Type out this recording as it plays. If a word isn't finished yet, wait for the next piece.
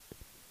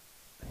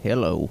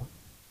Hello.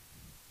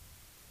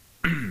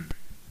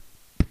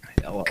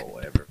 Hello,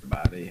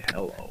 everybody.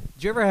 Hello.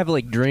 Did you ever have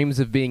like dreams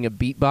of being a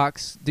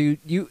beatbox dude?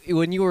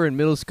 When you were in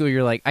middle school,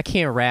 you're like, I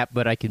can't rap,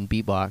 but I can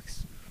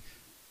beatbox.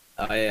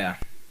 Oh, yeah.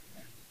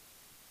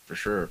 For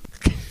sure.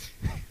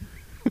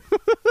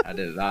 I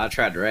did. I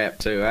tried to rap,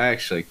 too. I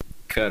actually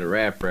cut a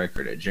rap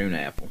record at June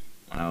Apple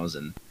when I was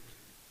in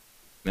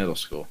middle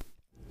school.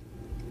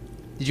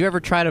 Did you ever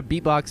try to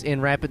beatbox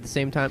and rap at the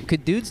same time?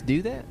 Could dudes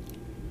do that?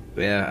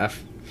 Yeah,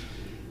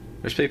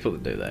 there's people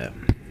that do that.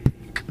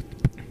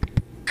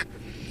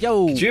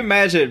 Yo. Could you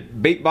imagine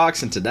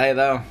beatboxing today,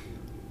 though?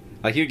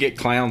 Like, you get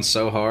clowned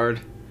so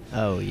hard.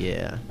 Oh,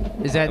 yeah.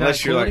 Is that Unless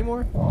not you're cool like-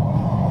 anymore?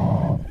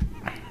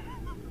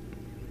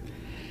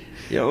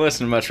 You don't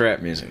listen to much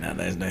rap music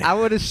nowadays, do you? I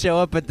want to show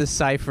up at the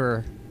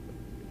Cypher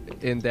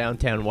in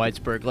downtown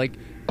Whitesburg like,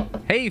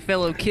 hey,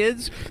 fellow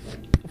kids.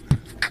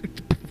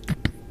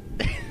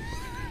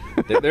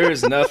 There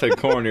is nothing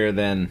cornier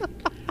than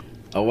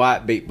a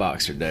white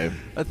beatboxer, dude.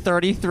 A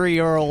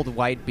 33-year-old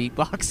white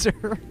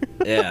beatboxer.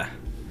 Yeah.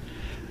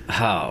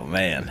 Oh,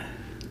 man.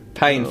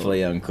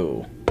 Painfully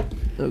uncool.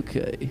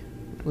 Okay.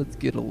 Let's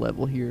get a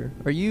level here.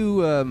 Are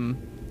you,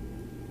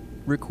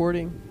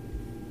 recording?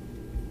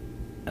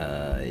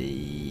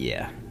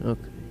 Yeah.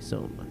 Okay,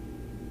 so am I.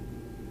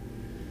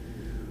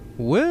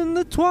 When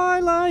the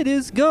twilight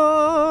is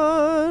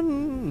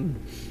gone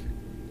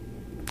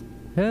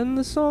and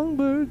the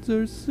songbirds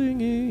are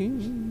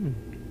singing.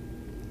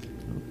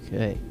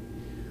 Okay.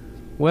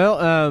 Well,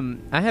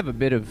 I have a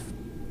bit of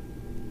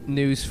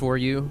news for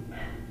you.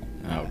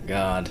 Oh,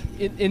 God.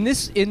 In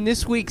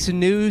this week's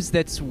news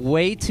that's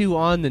way too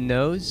on the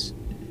nose.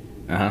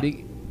 Uh-huh.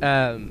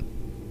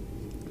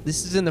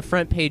 This is in the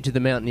front page of the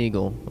Mountain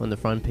Eagle, on the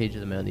front page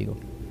of the Mountain Eagle.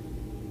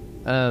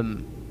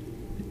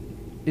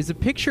 Is a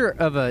picture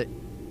of a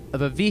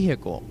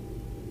vehicle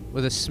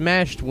with a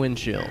smashed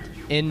windshield,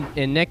 and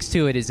next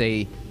to it is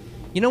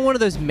one of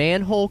those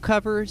manhole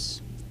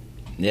covers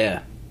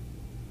Yeah.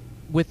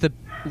 with the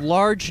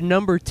large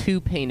number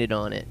 2 painted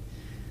on it.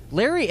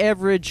 Larry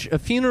Everidge, a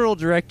funeral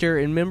director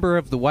and member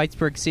of the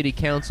Whitesburg City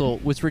Council,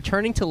 was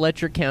returning to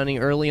Letcher County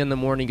early on the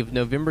morning of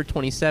November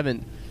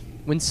 27th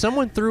when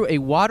someone threw a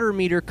water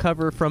meter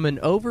cover from an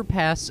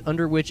overpass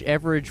under which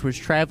Everidge was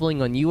traveling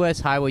on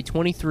U.S. Highway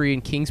 23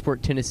 in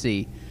Kingsport,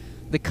 Tennessee.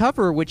 The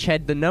cover, which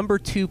had the number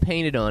 2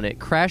 painted on it,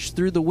 crashed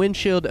through the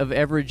windshield of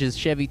Everidge's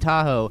Chevy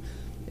Tahoe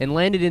and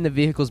landed in the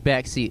vehicle's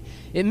back seat.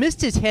 It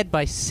missed his head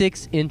by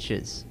 6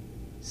 inches.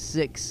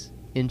 6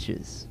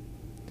 inches.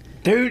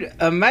 Dude,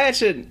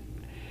 imagine...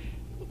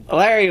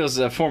 Larry was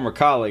a former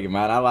colleague of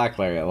mine. I like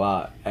Larry a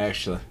lot,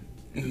 actually.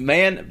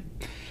 Man,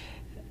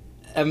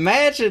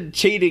 imagine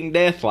cheating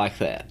death like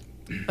that.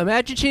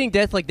 Imagine cheating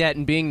death like that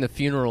and being the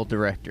funeral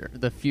director.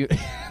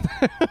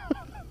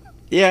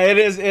 Yeah, it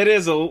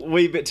is a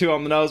wee bit too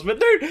on the nose. But,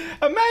 dude,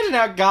 imagine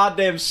how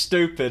goddamn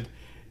stupid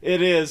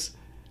it is.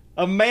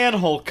 A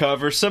manhole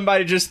cover,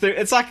 somebody just threw...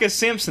 It's like a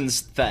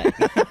Simpsons thing.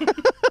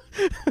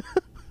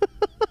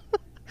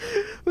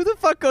 Who the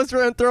fuck goes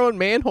around throwing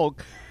manhole?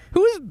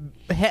 Who is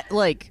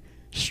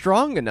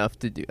strong enough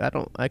to do?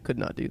 I could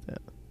not do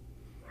that.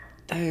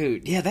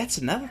 Dude, yeah, that's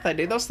another thing,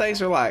 dude. Those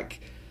things are like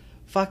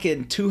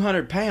fucking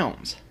 200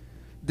 pounds.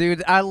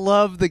 Dude, I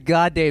love the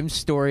goddamn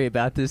story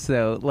about this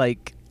though.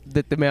 Like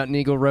that the Mountain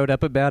Eagle wrote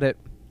up about it.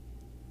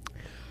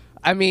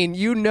 I mean,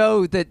 you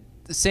know that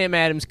Sam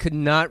Adams could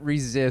not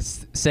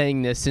resist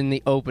saying this in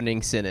the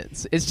opening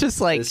sentence. It's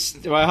just like...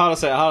 Well, how to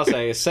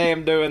say? Is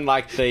Sam doing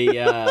like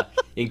the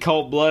in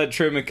Cold Blood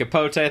Truman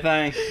Capote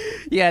thing?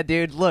 Yeah,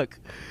 dude, look.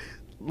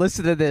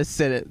 Listen to this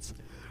sentence.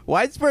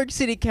 Whitesburg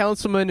City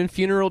Councilman and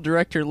funeral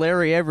director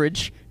Larry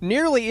Everidge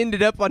nearly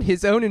ended up on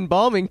his own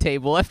embalming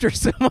table after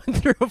someone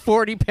threw a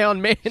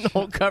 40-pound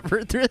manhole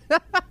cover through...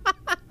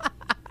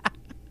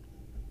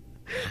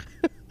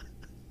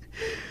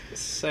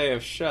 Sam,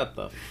 shut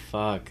the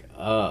fuck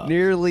up.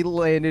 Nearly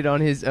landed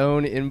on his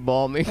own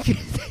embalming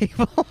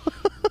table.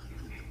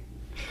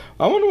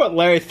 I wonder what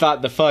Larry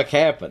thought the fuck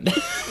happened.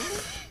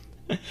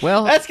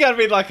 Well, that's got to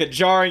be like a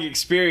jarring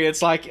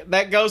experience. Like,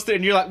 that goes through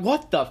and you're like,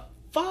 what the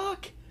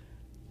fuck?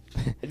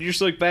 And you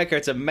just look back there,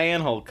 it's a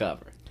manhole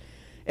cover.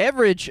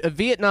 Everidge, a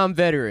Vietnam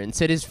veteran,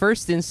 said his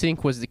first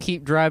instinct was to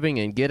keep driving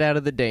and get out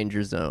of the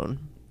danger zone.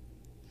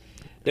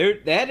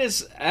 Dude, that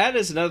is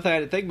another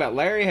thing to think about.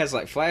 Larry has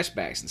like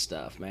flashbacks and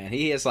stuff, man.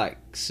 He has like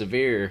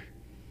severe...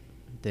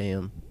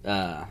 Damn.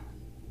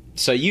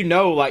 So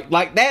like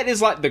that is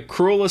like the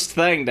cruelest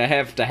thing to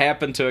have to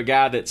happen to a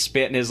guy that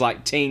spent his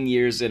like teen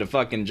years in a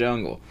fucking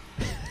jungle.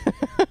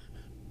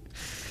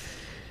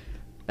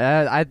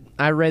 I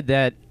read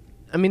that.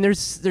 I mean,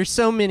 there's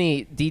so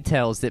many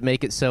details that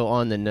make it so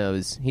on the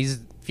nose.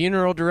 He's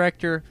funeral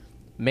director,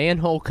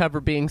 manhole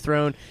cover being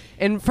thrown,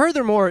 and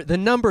furthermore, the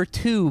number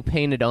 2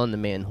 painted on the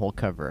manhole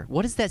cover.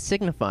 What does that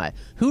signify?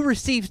 Who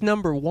receives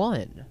number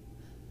 1?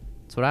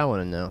 That's what I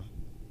want to know.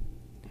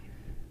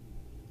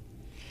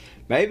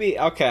 Maybe,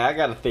 okay, I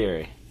got a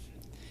theory.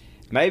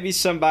 Maybe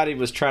somebody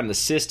was trying to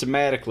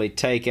systematically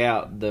take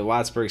out the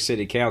Whitesburg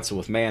City Council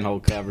with manhole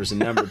covers, and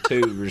number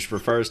 2 just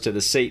refers to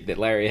the seat that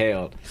Larry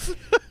held.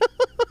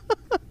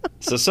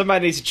 So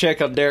somebody needs to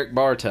check on Derek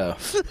Bartow.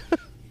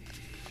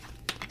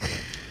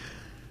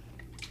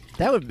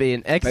 That would be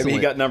an excellent... Maybe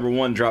he got number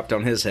 1 dropped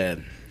on his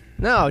head.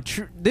 No,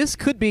 this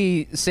could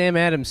be Sam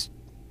Adams'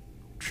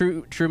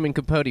 Truman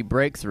Capote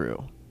breakthrough.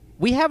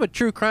 We have a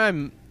true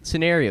crime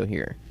scenario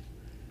here.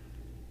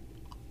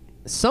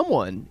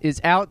 Someone is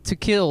out to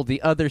kill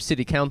the other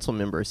city council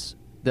members,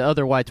 the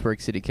other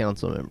Whitesburg City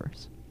Council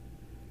members.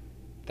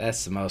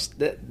 That's the most...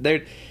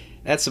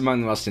 That's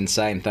among the most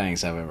insane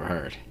things I've ever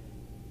heard.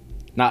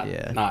 Not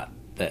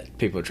that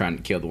people are trying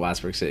to kill the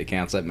Whitesburg City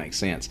Council. That makes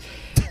sense.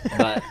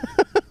 But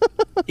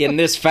in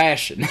this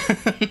fashion...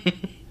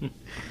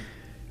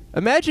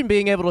 Imagine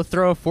being able to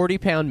throw a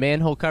 40-pound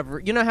manhole cover.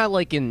 You know how,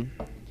 like, in...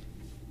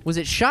 Was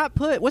it shot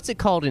put? What's it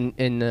called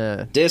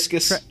in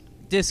discus?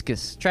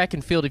 Discus. Track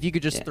and field. If you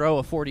could just throw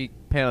a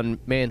 40-pound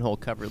manhole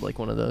cover, like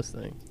one of those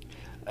things.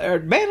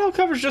 Manhole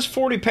cover's just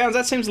 40 pounds.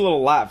 That seems a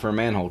little light for a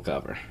manhole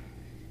cover.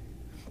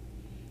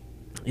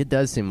 It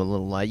does seem a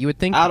little light. You would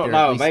think... I don't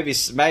know.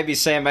 Maybe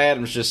Sam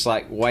Adams just,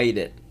 like, weighed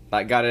it.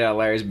 Like, got it out of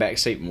Larry's back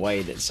seat and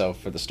weighed it, so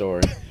for the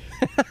story.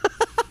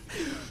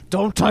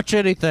 Don't touch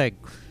anything.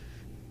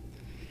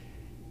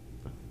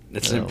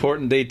 It's an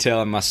important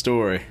detail in my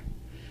story.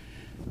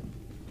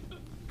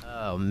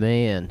 Oh,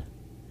 man.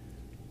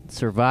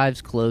 Survives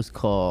close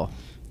call.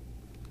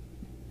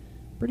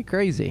 Pretty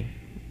crazy.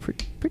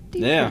 Pretty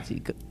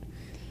crazy.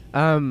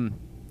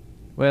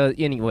 Well,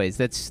 anyways,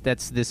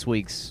 that's this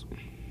week's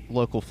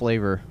local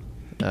flavor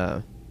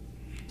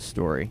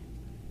story.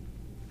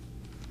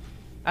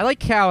 I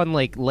like how in,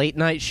 like, late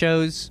night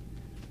shows,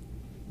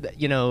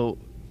 you know,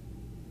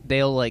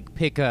 they'll, like,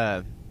 pick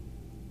a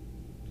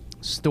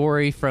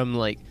story from,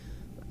 like,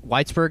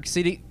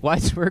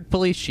 Whitesburg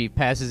police chief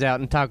passes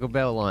out in Taco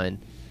Bell line,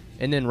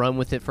 and then run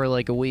with it for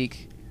like a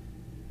week.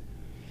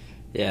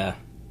 Yeah,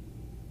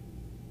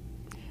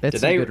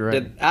 that's a good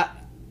run.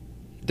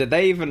 Did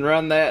they even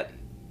run that?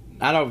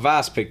 I know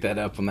Vice picked that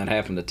up when that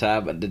happened to Ty,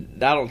 but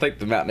I don't think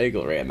the Mountain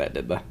Eagle ran that,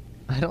 did they?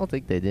 I don't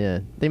think they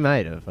did. They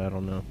might have. I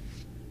don't know.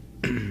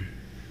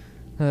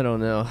 I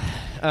don't know.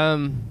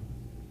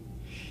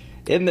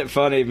 Isn't it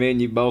funny, me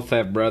and you both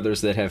have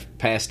brothers that have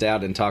passed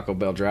out in Taco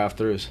Bell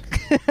drive-thrus?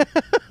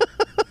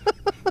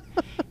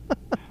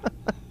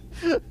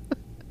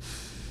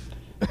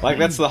 Like,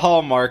 that's the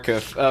hallmark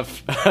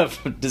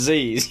of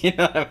disease, you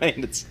know what I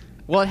mean?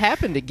 Well, it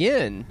happened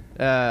again.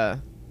 I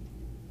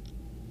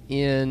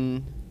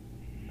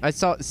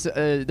saw,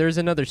 there's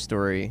another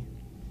story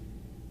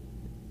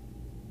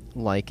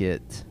like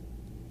it.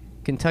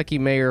 Kentucky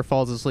mayor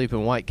falls asleep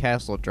in White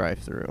Castle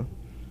drive-thru.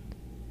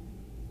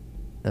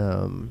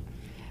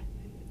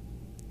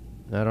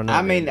 I don't know.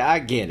 I mean, I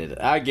get it.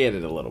 I get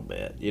it a little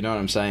bit. You know what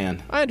I'm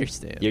saying? I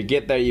understand. You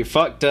get there, you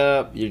fucked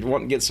up, you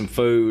want to get some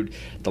food,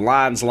 the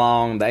line's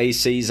long, the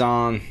AC's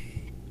on,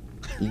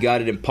 you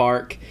got it in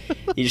park,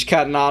 you just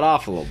kind of nod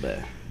off a little bit.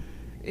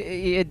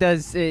 It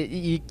does.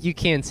 You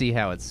can see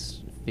how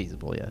it's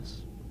feasible,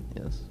 yes.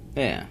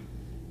 Yeah.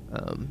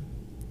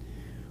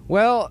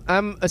 Well,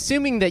 I'm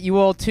assuming that you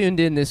all tuned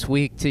in this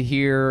week to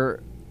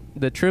hear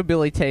the True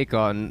Billy take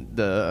on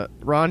the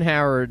Ron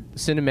Howard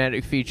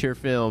cinematic feature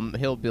film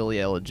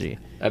Hillbilly Elegy.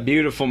 A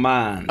Beautiful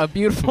Mind. A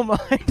Beautiful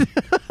Mind.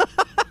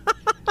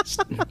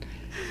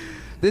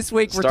 This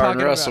week we're starring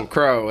talking Russell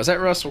Crowe. Was that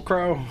Russell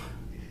Crowe?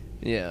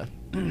 Yeah.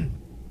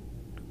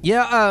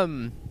 Yeah,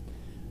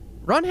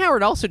 Ron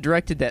Howard also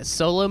directed that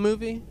Solo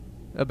movie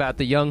about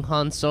the young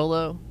Han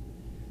Solo.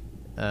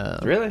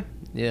 Really?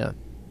 Yeah.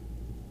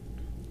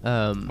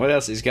 What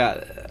else? He's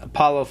got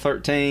Apollo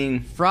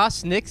 13.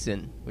 Frost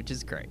Nixon, which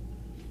is great.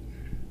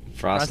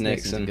 Frost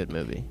Nixon's Nixon. a good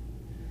movie.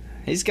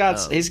 He's got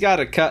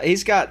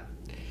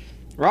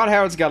Ron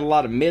Howard's got a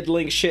lot of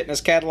middling shit in his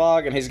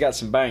catalog, and he's got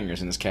some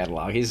bangers in his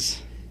catalog. He's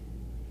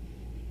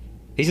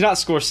not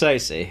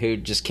Scorsese, who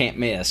just can't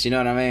miss. You know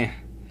what I mean?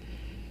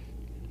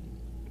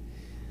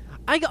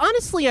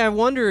 I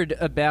wondered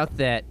about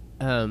that,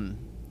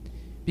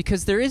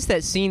 because there is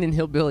that scene in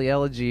Hillbilly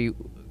Elegy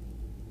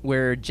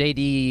where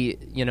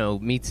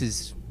JD, meets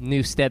his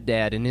new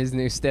stepdad, and his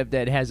new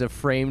stepdad has a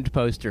framed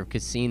poster of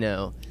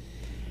Casino.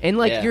 And,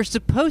 you're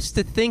supposed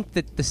to think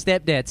that the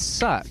stepdad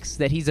sucks,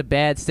 that he's a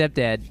bad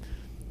stepdad.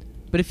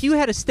 But if you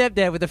had a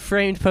stepdad with a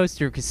framed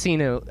poster of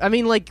Casino, I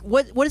mean,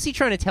 what is he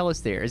trying to tell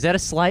us there? Is that a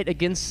slight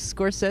against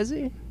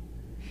Scorsese?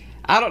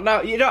 I don't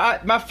know.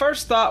 My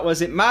first thought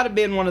was it might have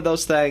been one of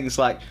those things,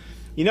 like,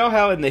 you know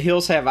how in The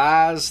Hills Have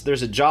Eyes,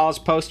 there's a Jaws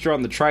poster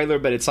on the trailer,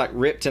 but it's,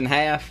 ripped in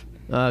half?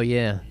 Oh,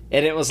 yeah.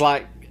 And it was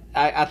I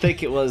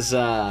think it was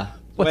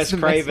Wes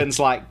Craven's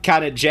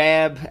kind of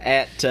jab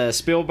at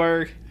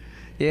Spielberg.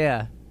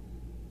 Yeah.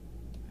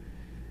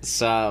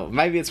 So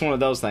maybe it's one of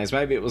those things.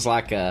 Maybe it was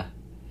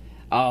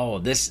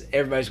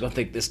everybody's gonna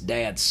think this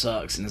dad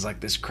sucks and is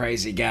this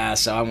crazy guy,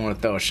 so I want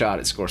to throw a shot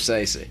at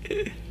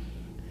Scorsese.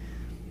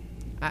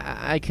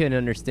 I couldn't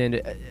understand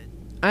it.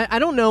 I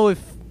don't know if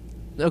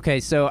Okay,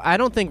 so I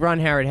don't think Ron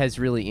Howard has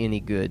really any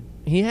good.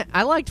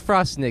 I liked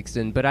Frost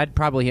Nixon, but I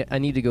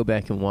need to go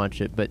back and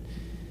watch it. But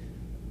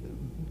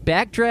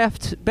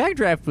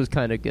Backdraft was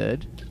kind of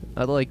good.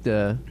 I liked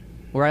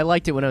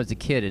it when I was a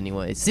kid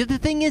anyway. See, the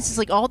thing is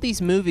like all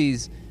these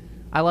movies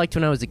I liked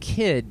when I was a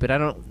kid, but I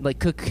don't like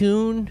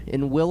Cocoon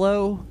and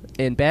Willow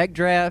and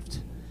Backdraft.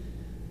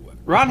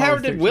 Ron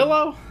Howard did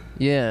Willow?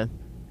 Yeah.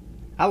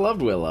 I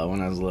loved Willow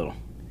when I was little.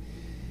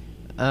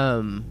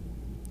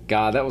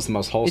 God, that was the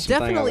most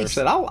wholesome thing I've ever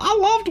said. I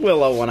loved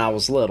Willow when I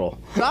was little.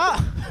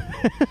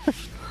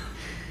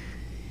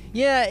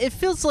 Yeah, it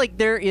feels like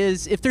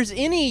if there's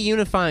any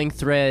unifying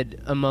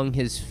thread among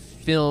his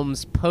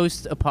films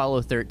post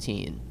Apollo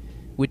 13,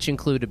 which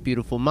include A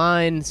Beautiful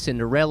Mind,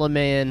 Cinderella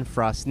Man,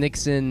 Frost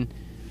Nixon,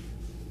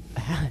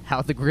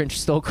 How the Grinch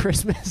Stole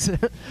Christmas,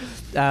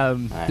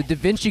 The Da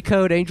Vinci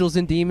Code, Angels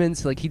and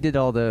Demons, like he did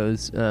all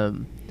those.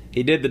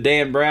 He did the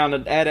Dan Brown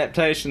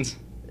adaptations.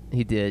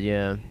 He did,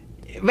 yeah.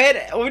 Man,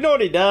 we know what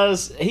he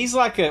does. He's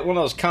like one of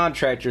those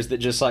contractors that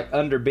just like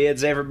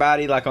underbids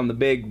everybody, like on the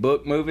big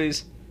book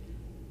movies.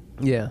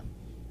 Yeah.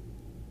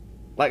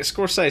 Like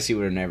Scorsese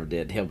would have never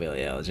did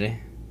Hillbilly Elegy.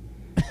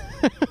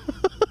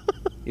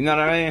 You know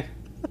what I mean?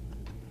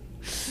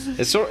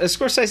 Has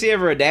Scorsese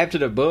ever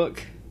adapted a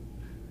book?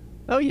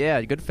 Oh yeah,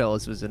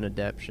 Goodfellas was an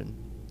adaptation.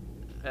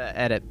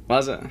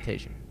 Was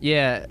it?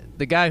 Yeah,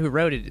 the guy who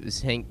wrote it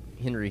was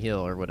Henry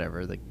Hill or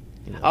whatever.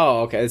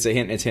 Oh, okay.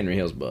 It's Henry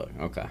Hill's book.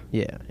 Okay.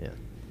 Yeah.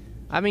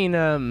 I mean,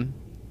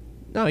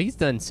 no, he's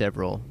done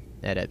several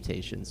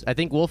adaptations. I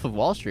think Wolf of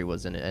Wall Street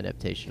was an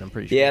adaptation. I'm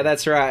pretty sure. Yeah,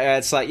 that's right.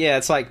 It's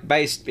like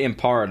based in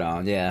part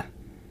on, yeah.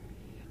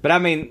 But I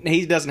mean,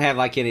 he doesn't have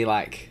like any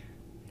like,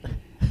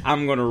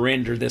 I'm going to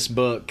render this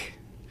book.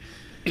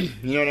 You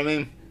know what I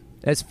mean?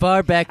 As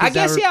far back as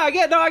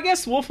I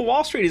guess Wolf of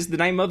Wall Street is the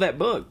name of that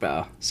book,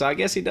 though. So I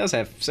guess he does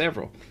have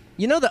several.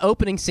 You know the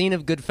opening scene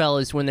of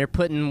Goodfellas when they're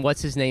putting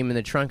what's his name in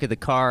the trunk of the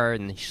car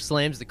and he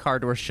slams the car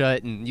door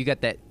shut and you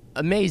got that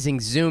amazing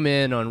zoom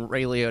in on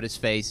Ray Liotta's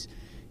face.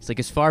 It's like,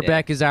 as far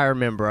back as I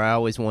remember, I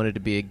always wanted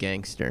to be a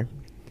gangster.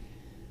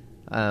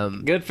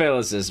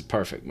 Goodfellas is a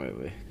perfect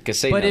movie.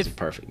 Casino's a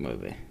perfect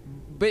movie.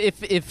 But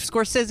if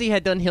Scorsese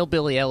had done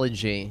Hillbilly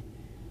Elegy,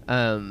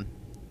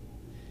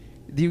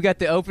 you got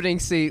the opening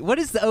scene. What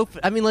is the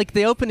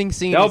the opening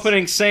scene? The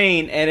opening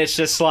scene, and it's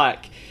just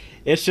like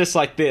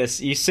this.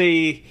 You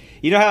see,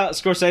 you know how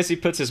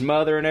Scorsese puts his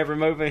mother in every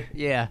movie?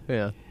 Yeah.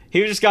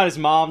 He just got his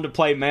mom to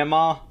play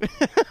Mama,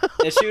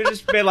 and she would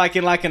just be like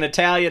in like an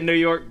Italian, New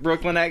York,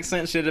 Brooklyn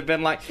accent. She'd have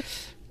been like,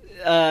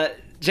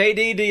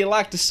 "JD, do you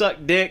like to suck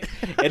dick?"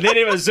 And then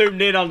it was zoomed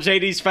in on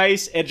JD's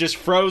face and just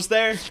froze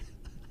there.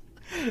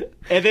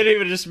 And then he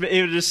would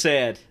just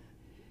said,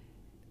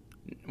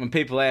 "When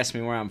people ask me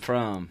where I'm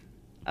from,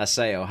 I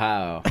say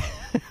Ohio,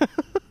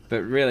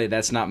 but really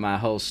that's not my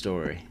whole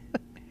story."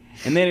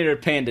 And then it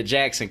would pan to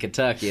Jackson,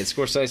 Kentucky, and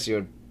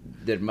Scorsese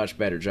did a much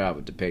better job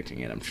of depicting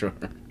it, I'm sure.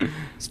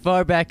 As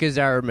far back as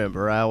I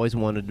remember, I always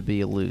wanted to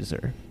be a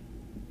loser.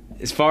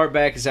 As far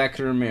back as I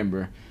can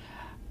remember,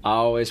 I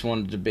always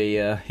wanted to be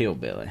a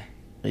hillbilly.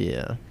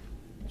 Yeah.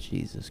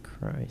 Jesus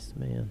Christ,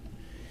 man.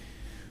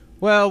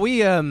 Well,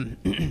 we,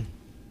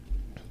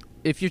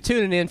 if you're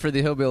tuning in for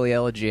the Hillbilly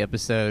Elegy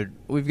episode,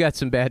 we've got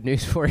some bad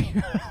news for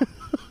you.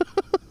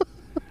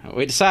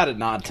 We decided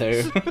not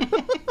to.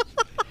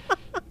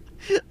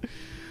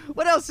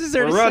 What else is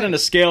there to say? We're running a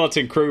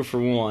skeleton crew for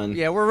one.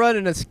 Yeah, we're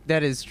running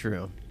that is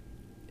true.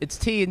 It's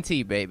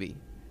TNT, baby.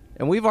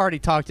 And we've already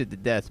talked it to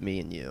death, me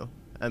and you.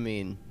 I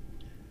mean,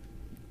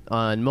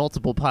 on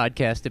multiple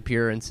podcast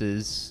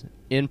appearances,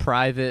 in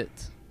private.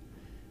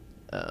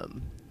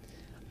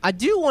 I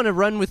do want to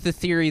run with the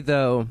theory,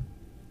 though.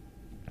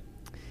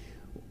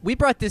 We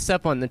brought this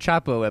up on the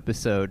Chapo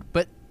episode,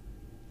 but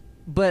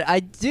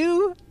I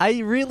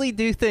really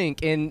do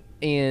think, and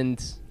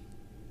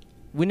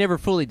we never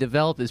fully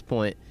developed this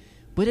point,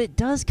 but it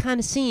does kind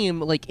of seem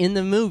like in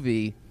the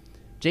movie,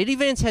 J.D.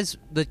 Vance has,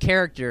 the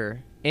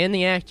character and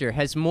the actor,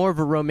 has more of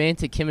a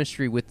romantic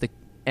chemistry with the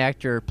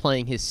actor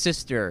playing his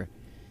sister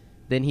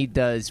than he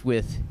does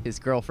with his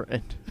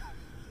girlfriend.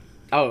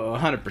 Oh,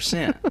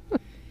 100%.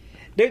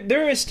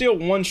 There is still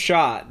one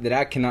shot that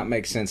I cannot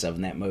make sense of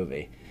in that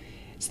movie.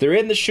 So they're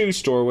in the shoe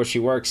store where she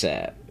works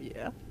at.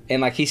 Yeah.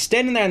 And like he's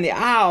standing there in the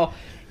aisle,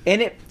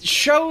 and it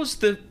shows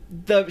the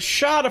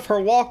shot of her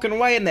walking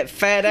away and that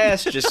fat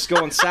ass just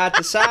going side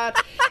to side.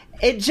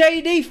 And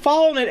JD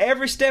following it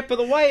every step of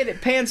the way, and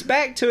it pans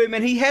back to him,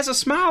 and he has a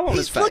smile on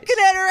his face. He's looking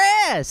at her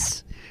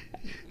ass.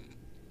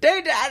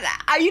 Dude,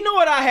 you know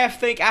what I have to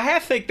think? I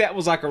have to think that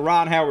was like a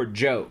Ron Howard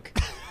joke.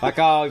 Like,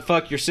 oh,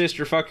 fuck your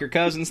sister, fuck your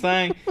cousins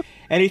thing.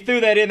 And he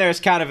threw that in there as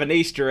kind of an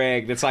Easter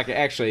egg that's like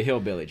actually a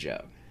hillbilly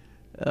joke.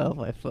 Oh,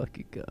 my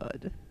fucking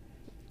God.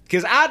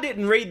 Because I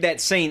didn't read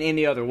that scene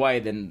any other way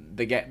than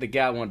the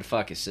guy wanted to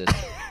fuck his sister.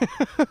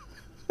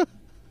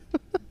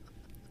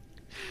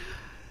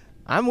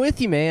 I'm with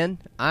you, man.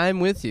 I'm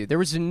with you. There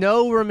was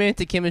no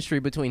romantic chemistry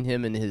between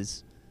him and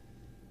his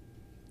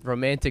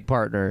romantic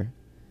partner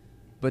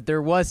but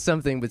there was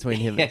something between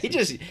him. Yeah,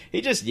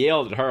 he just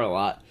yelled at her a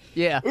lot.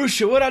 Yeah.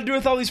 Usha, what'd I do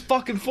with all these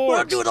fucking forks? What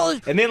I do with all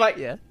these? And then like,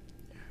 yeah,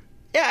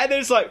 and then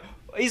it's like,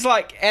 he's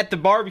like at the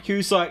barbecue.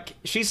 He's like,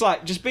 she's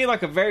like just being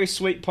like a very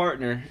sweet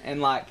partner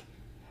and like,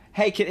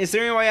 hey, is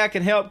there any way I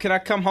can help? Can I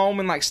come home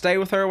and like stay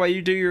with her while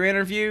you do your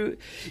interview?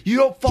 You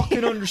don't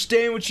fucking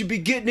understand what you be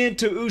getting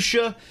into,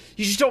 Usha.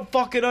 You just don't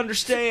fucking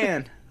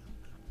understand.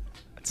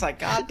 It's like,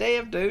 God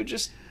damn, dude,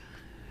 just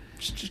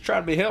try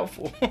to be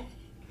helpful.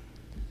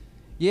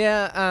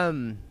 Yeah,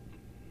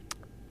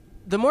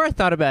 the more I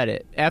thought about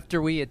it,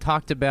 after we had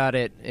talked about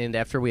it and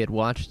after we had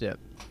watched it,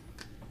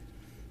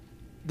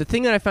 the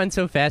thing that I find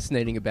so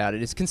fascinating about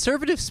it is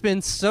conservatives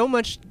spend so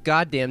much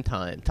goddamn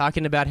time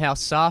talking about how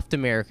soft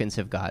Americans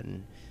have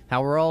gotten,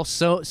 how we're all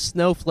so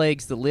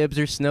snowflakes, the libs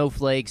are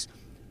snowflakes.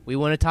 We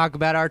want to talk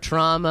about our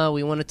trauma.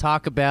 We want to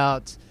talk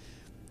about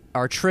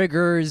our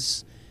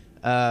triggers,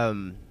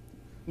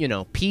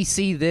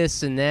 PC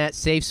this and that,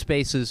 safe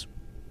spaces.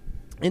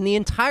 And the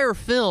entire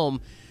film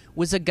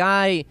was a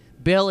guy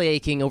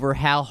bellyaching over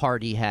how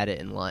hard he had it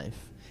in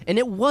life. And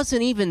it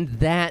wasn't even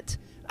that...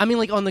 I mean,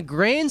 like, on the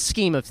grand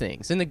scheme of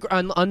things, on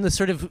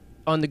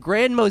the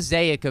grand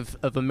mosaic of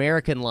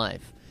American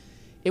life,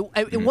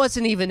 it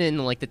wasn't even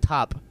in, like, the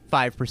top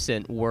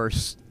 5%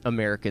 worst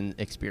American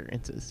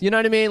experiences. You know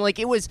what I mean? Like,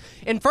 it was...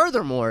 And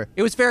furthermore,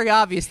 it was very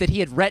obvious that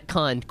he had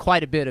retconned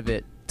quite a bit of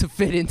it to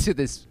fit into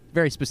this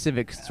very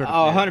specific sort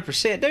of...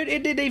 100%. Dude,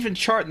 it didn't even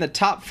chart in the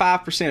top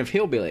 5% of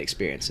hillbilly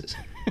experiences.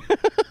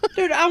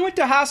 Dude, I went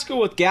to high school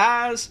with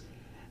guys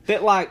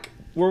that, like,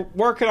 were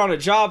working on a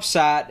job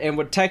site and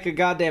would take a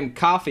goddamn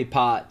coffee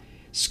pot,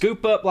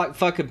 scoop up, like,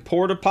 fucking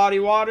porta potty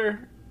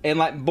water, and,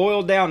 like,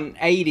 boil down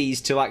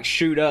 80s to, like,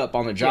 shoot up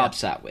on the job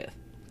site with.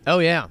 Oh,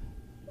 yeah.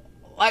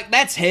 Like,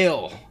 that's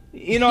hell.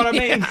 You know what I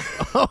mean?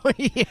 Oh,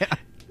 yeah.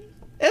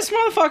 This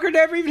motherfucker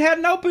never even had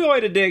an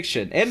opioid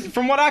addiction. And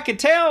from what I could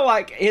tell,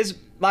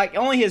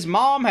 only his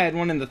mom had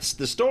one in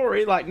the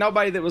story. Like,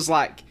 nobody that was,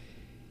 like,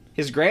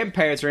 his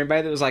grandparents or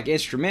anybody that was, like,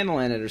 instrumental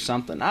in it or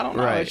something. I don't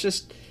know. Right. It's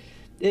just,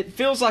 it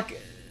feels like,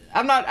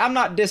 I'm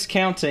not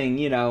discounting,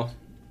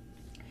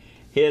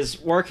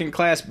 his working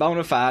class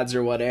bona fides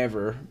or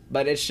whatever,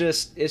 but it's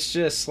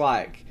just,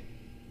 like,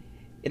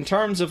 in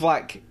terms of,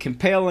 like,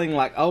 compelling,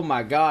 like, oh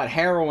my God,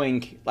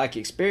 harrowing, like,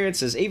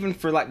 experiences, even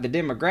for, like, the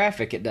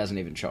demographic, it doesn't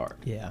even chart.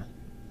 Yeah.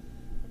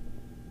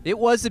 It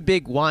was a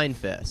big whine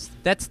fest.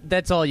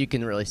 That's all you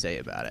can really say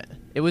about it.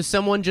 It was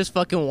someone just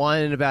fucking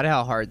whining about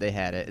how hard they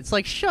had it. It's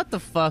like, shut the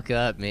fuck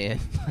up, man.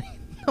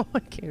 No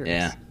one cares.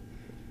 Yeah.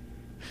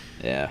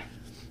 Yeah.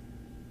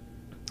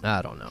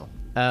 I don't know.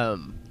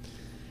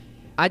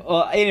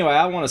 Well, anyway,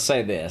 I want to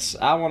say this.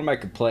 I want to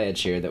make a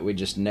pledge here that we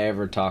just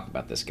never talk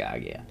about this guy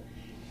again.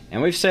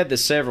 And we've said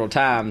this several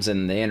times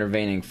in the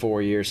intervening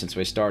 4 years since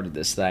we started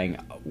this thing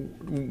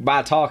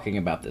by talking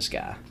about this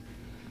guy.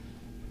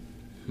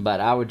 But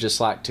I would just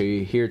like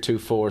to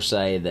heretofore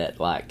say that,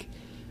 like,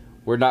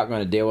 we're not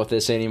going to deal with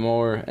this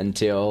anymore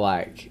until,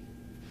 like,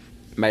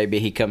 maybe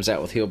he comes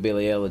out with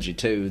Hillbilly Elegy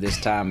 2. This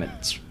time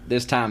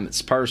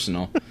it's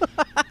personal.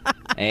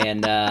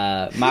 And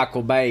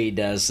Michael Bay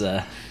does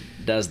the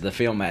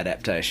film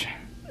adaptation.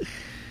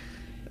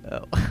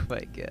 Oh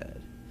my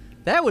God.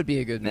 That would be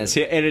a good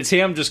movie. And it's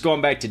him just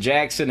going back to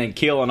Jackson and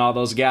killing all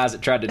those guys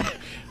that tried to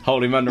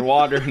hold him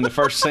underwater in the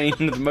first scene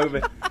of the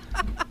movie.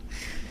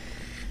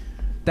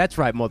 That's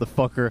right,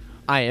 motherfucker.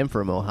 I am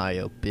from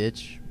Ohio,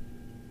 bitch.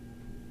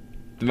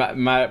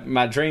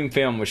 My dream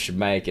film we should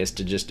make is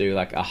to just do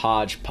like a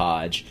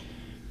hodgepodge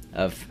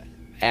of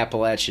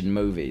Appalachian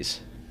movies,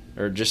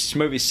 or just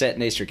movies set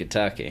in Eastern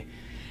Kentucky,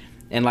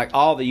 and like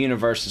all the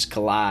universes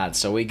collide.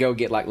 So we go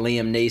get like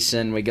Liam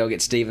Neeson, we go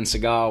get Steven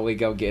Seagal, we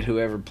go get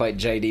whoever played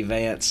J.D.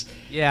 Vance,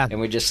 yeah, and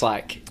we just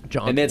like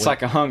and it's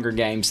like a Hunger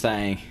Games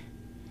thing.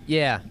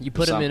 Yeah, you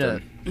put them in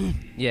a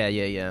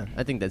yeah.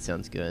 I think that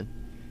sounds good.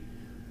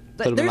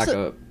 Put them in like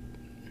a.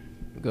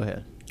 Go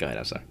ahead. Go ahead.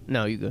 I'm sorry.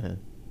 No, you go ahead.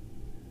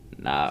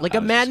 Nah, like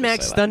a Mad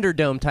Max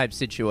Thunderdome type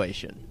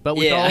situation, but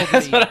with all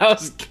that's what I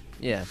was.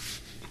 Yeah.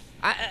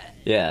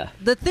 Yeah.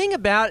 The thing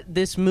about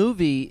this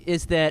movie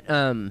is that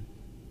 5%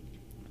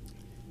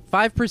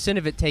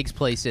 of it takes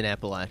place in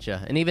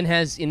Appalachia, and even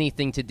has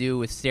anything to do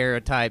with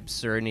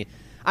stereotypes or any.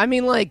 I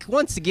mean, like,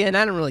 once again,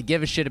 I don't really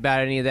give a shit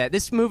about any of that.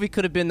 This movie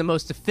could have been the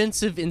most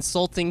offensive,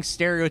 insulting,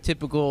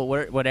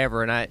 stereotypical,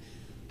 whatever, and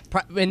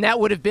that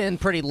would have been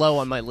pretty low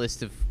on my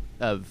list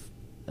of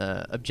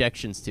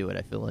objections to it.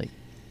 I feel like.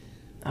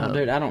 Oh,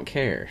 dude, I don't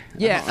care.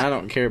 Yeah, I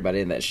don't care about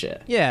any of that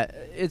shit. Yeah,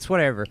 it's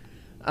whatever.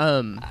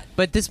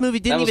 But this movie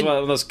didn't. That was even...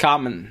 one of those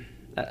common.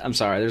 I'm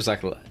sorry. There was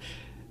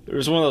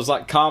one of those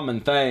like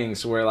common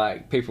things where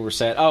like people were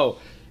saying, "Oh,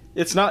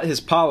 it's not his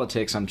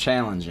politics I'm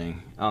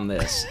challenging on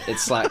this.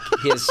 It's like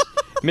his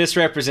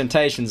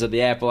misrepresentations of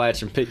the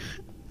Appalachian people."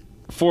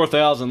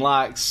 4,000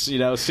 likes,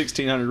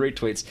 1,600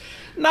 retweets.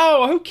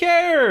 No, who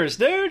cares,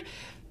 dude?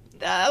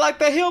 Like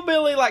the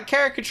hillbilly like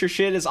caricature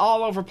shit is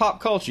all over pop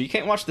culture. You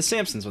can't watch The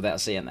Simpsons without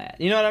seeing that.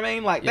 You know what I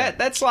mean? Like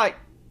that's like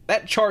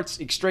that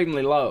chart's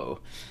extremely low.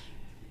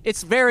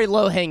 It's very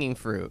low-hanging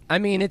fruit. I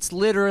mean, it's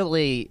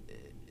literally...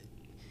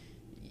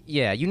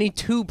 Yeah, you need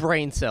 2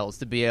 brain cells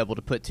to be able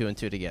to put 2 and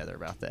 2 together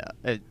about that.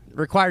 It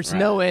requires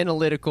no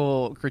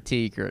analytical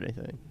critique or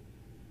anything.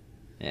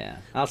 Yeah.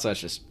 Also,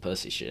 it's just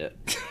pussy shit.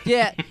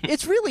 Yeah,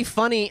 it's really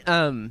funny.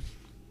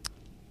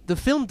 The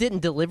film didn't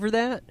deliver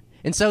that.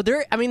 And so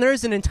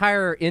there's an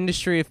entire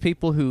industry of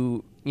people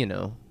who,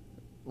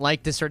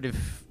 like to sort of,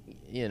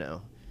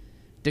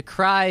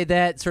 decry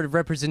that sort of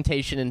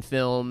representation in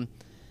film.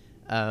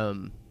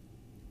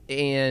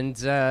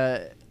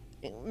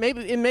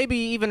 Maybe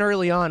even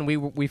early on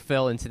we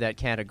fell into that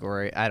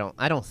category. I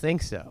don't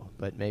think so,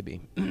 but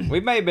maybe. We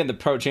may have been the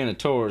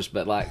progenitors,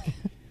 but like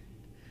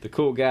the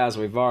cool guys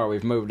we've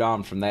moved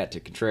on from that to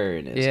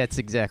contrarianism. Yeah, that's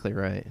exactly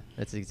right.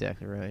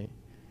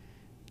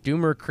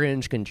 Doomer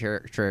cringe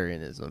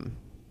contrarianism.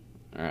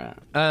 All right.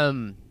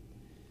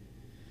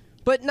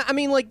 But I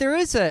mean, like, there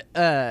is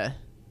a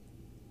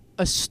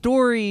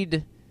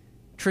storied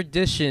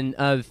tradition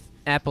of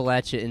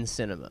Appalachia in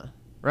cinema,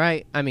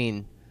 right? I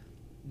mean,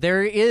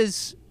 there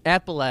is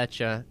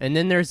Appalachia, and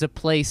then there's a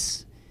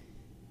place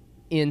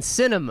in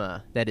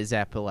cinema that is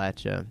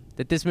Appalachia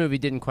that this movie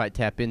didn't quite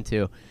tap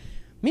into.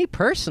 Me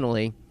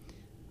personally,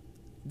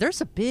 there's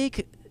a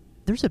big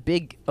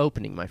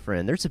opening, my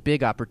friend. There's a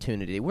big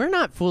opportunity. We're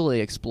not fully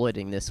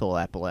exploiting this whole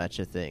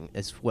Appalachia thing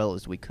as well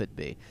as we could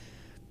be.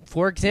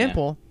 For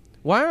example,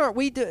 why aren't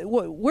we?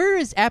 Where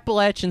is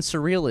Appalachian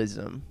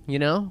surrealism?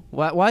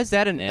 Why is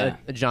that a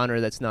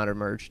genre that's not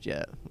emerged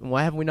yet?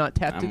 Why have we not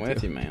tapped into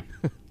it?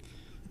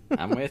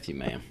 I'm with you,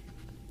 man.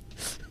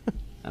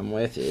 I'm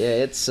with you.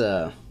 Yeah, it's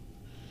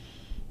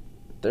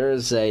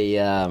there's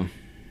a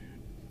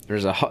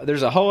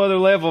whole other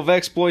level of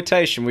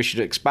exploitation we should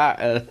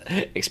aspire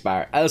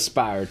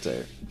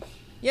to.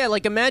 Yeah,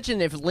 like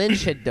imagine if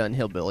Lynch had done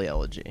Hillbilly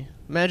Elegy.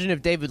 Imagine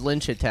if David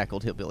Lynch had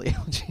tackled Hillbilly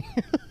Elegy.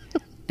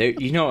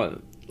 Dude,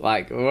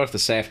 what if the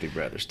Safdie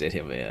brothers did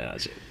Hillbilly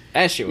Elegy?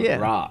 That shit would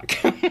rock.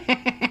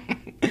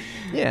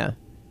 Yeah,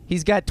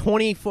 he's got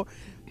 24.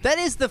 That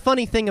is the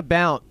funny thing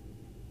about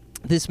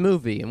this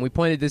movie, and we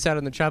pointed this out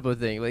on the Chapo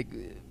thing. Like,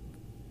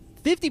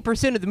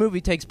 50% of the movie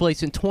takes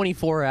place in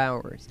 24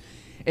 hours.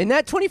 And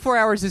that 24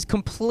 hours is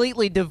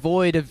completely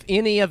devoid of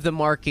any of the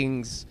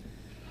markings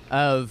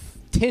of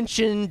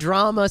tension,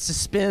 drama,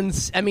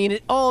 suspense. I mean,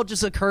 it all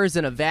just occurs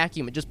in a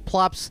vacuum. It just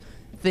plops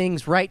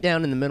things right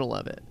down in the middle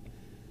of it.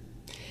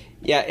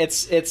 Yeah,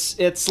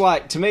 it's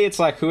like, to me, it's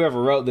like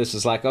whoever wrote this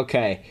is like,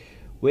 okay,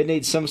 we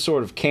need some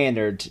sort of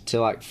candor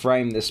to like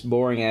frame this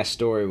boring ass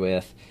story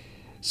with.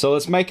 So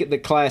let's make it the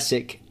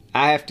classic.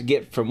 I have to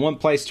get from one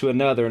place to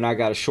another, and I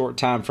got a short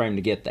time frame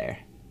to get there.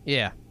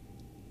 Yeah.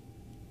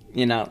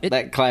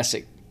 That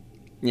classic,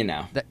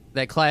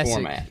 that classic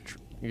format.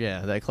 Yeah,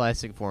 that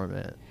classic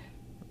format.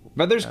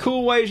 But there's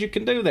cool ways you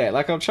can do that.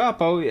 Like on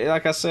Chapo,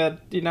 like I said,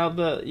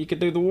 you could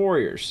do the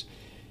Warriors.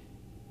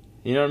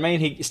 You know what I mean?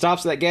 He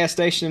stops at that gas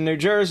station in New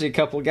Jersey. A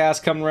couple of guys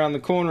come around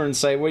the corner and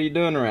say, "What are you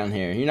doing around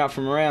here? You're not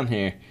from around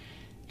here."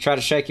 Try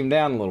to shake him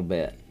down a little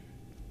bit.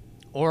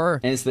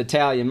 And it's the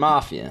Italian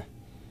Mafia.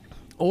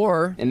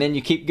 And then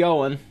you keep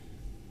going.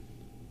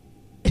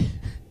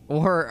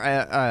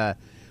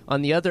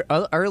 On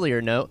the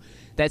earlier note,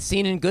 that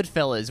scene in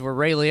Goodfellas where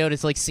Ray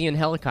Liotta's like seeing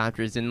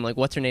helicopters and like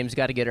what's her name's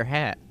got to get her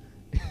hat.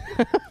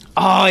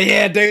 Oh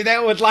yeah, dude,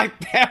 that would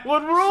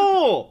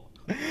rule.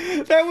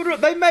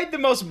 They made the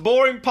most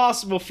boring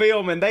possible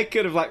film, and they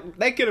could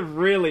have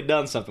really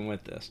done something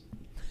with this.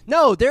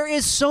 No, there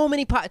is so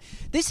many.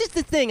 This is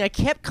the thing I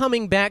kept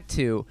coming back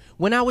to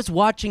when I was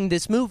watching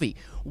this movie.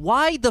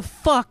 Why the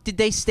fuck did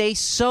they stay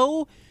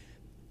so?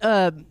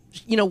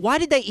 Why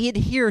did they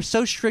adhere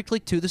so strictly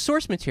to the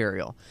source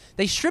material?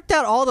 They stripped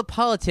out all the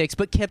politics,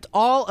 but kept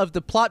all of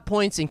the plot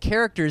points and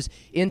characters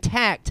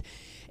intact.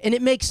 And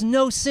it makes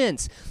no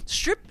sense.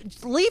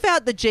 Leave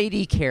out the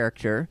JD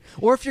character,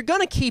 or if you're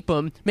going to keep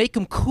him, make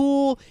him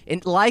cool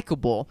and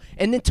likable,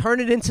 and then turn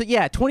it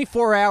into,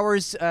 24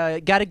 hours,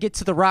 got to get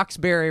to the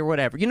Roxbury or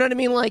whatever. You know what I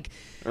mean? Like,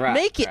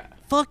 make it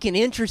fucking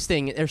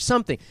interesting or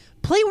something.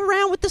 Play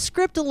around with the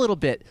script a little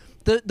bit.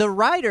 The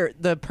writer,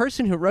 the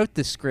person who wrote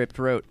this script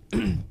wrote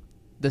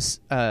this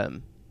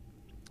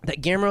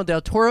that Guillermo del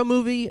Toro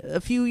movie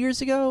a few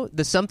years ago,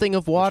 The Something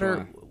of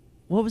Water.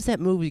 What was that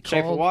movie called?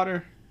 Shape of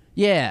Water?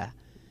 Yeah.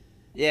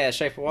 Yeah,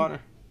 Shape of Water.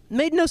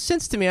 Made no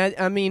sense to me.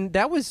 I mean,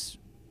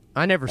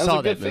 I never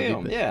saw that movie.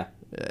 Film. Yeah.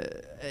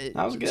 That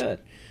was good.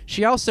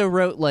 She also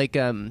wrote like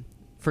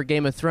for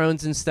Game of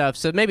Thrones and stuff,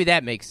 so maybe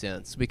that makes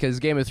sense because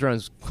Game of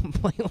Thrones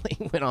completely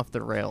went off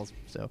the rails.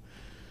 So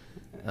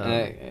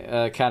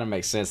kind of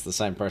makes sense. The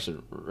same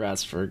person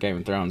writes for Game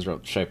of Thrones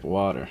wrote Shape of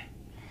Water.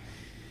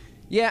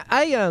 Yeah,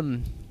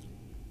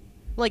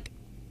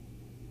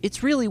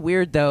 it's really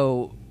weird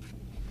though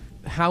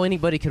how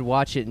anybody could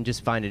watch it and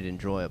just find it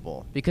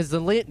enjoyable because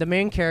the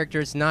main character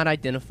is not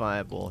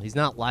identifiable. He's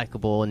not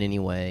likable in any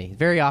way.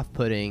 Very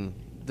off-putting.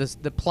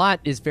 The plot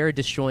is very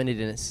disjointed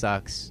and it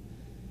sucks.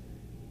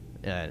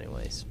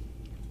 Anyways.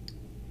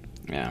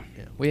 Yeah.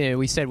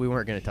 We said we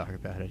weren't going to talk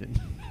about it.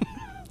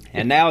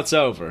 And now it's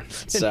over.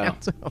 So now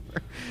it's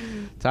over.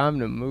 Time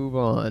to move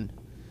on.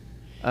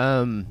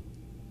 But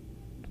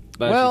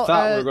if you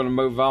thought we were going to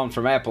move on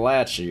from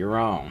Appalachia, you're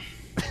wrong.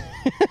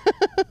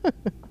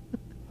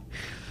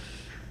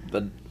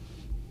 But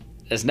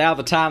is now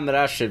the time that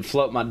I should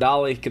float my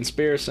Dolly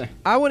conspiracy?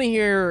 I want to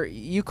hear,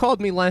 you called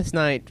me last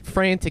night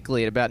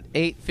frantically at about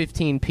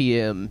 8:15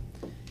 p.m.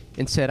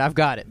 and said, I've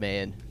got it,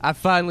 man. I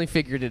finally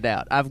figured it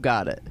out. I've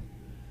got it.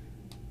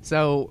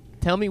 So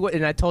tell me what,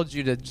 and I told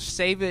you to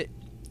save it.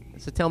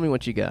 So tell me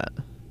what you got.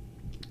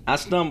 I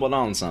stumbled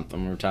on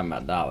something. We were talking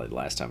about Dolly the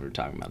last time we were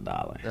talking about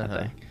Dolly.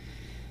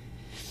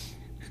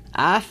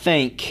 I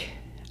think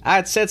I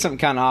had said something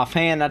kind of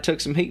offhand. I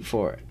took some heat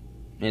for it.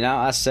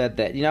 I said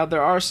that,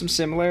 there are some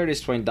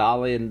similarities between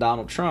Dolly and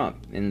Donald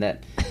Trump in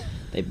that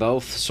they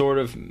both sort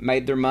of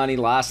made their money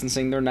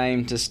licensing their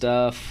name to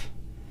stuff.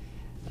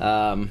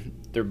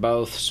 They're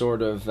both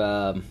sort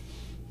of,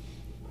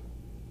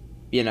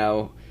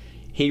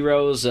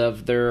 heroes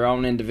of their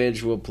own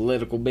individual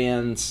political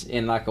bends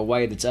in like a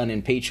way that's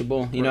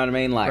unimpeachable. You know what I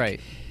mean? Like,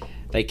 right.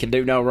 They can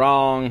do no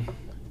wrong,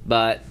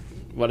 but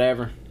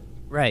whatever.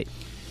 Right.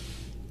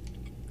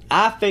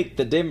 I think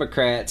the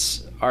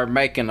Democrats are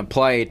making a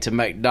play to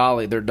make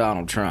Dolly their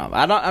Donald Trump.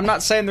 I'm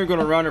not saying they're going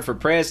to run her for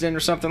president or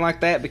something like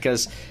that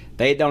because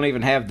they don't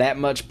even have that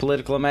much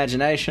political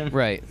imagination.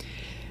 Right.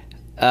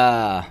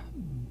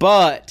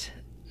 But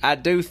I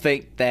do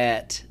think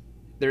that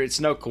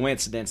it's no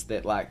coincidence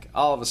that, like,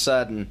 all of a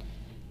sudden,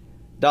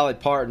 Dolly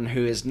Parton,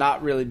 who has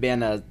not really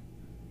been has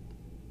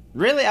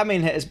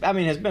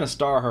been a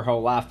star her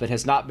whole life, but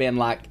has not been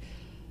like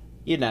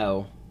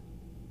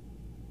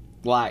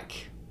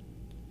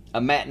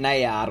a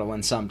matinee idol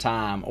in some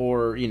time,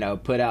 or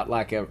put out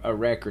like a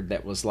record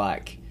that was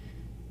like,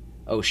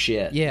 oh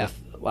shit, yeah,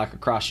 like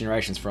across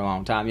generations for a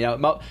long time.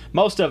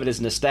 Most of it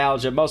is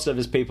nostalgia. Most of it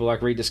is people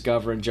like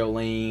rediscovering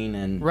Jolene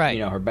and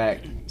her back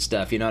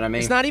stuff. You know what I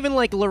mean? It's not even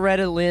like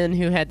Loretta Lynn,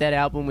 who had that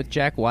album with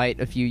Jack White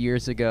a few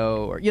years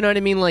ago, or you know what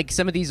I mean? Like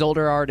some of these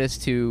older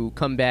artists who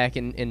come back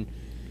and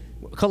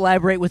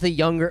collaborate with a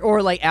younger,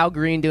 or like Al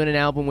Green doing an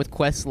album with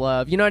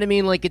Questlove. You know what I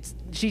mean? Like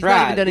she's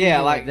not even done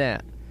anything like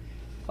that.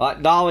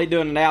 Like Dolly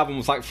doing an album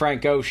with like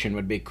Frank Ocean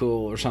would be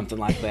cool or something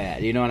like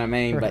that. You know what I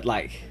mean? Right. But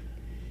like,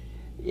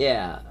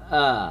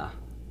 yeah.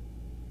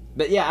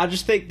 But yeah, I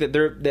just think that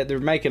they're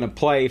making a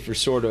play for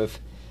sort of,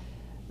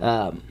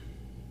 that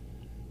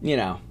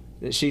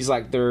she's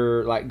like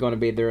they're like going to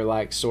be their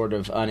like sort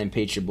of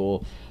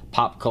unimpeachable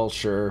pop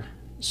culture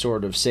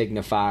sort of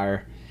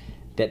signifier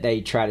that they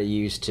try to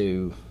use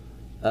to,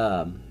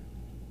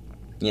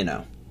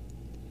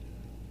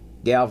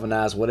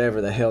 galvanize whatever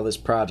the hell this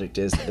project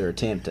is that they're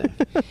attempting.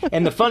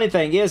 And the funny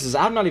thing is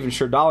I'm not even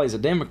sure Dolly's a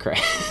Democrat.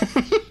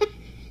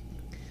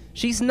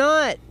 She's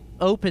not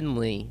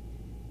openly,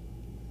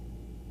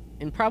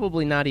 and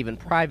probably not even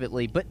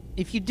privately, but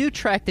if you do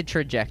track the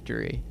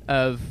trajectory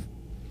of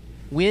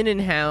when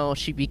and how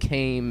she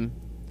became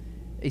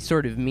a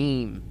sort of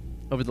meme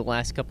over the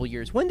last couple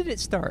years, when did it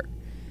start?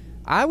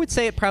 I would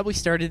say it probably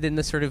started in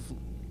the sort of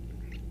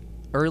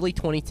early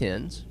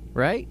 2010s,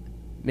 right?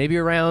 Maybe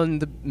around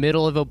the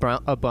middle of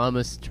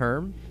Obama's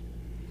term.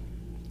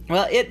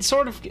 Well, it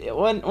sort of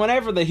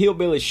whenever the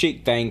hillbilly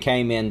chic thing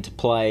came into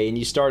play, and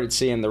you started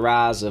seeing the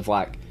rise of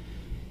like,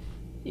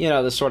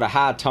 the sort of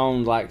high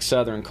toned like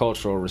Southern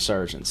cultural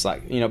resurgence.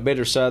 Like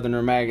Bitter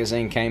Southerner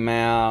magazine came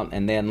out,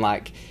 and then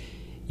like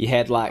you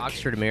had like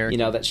Oxford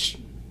American.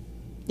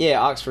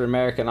 Oxford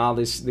American. All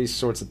these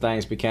sorts of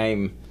things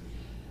became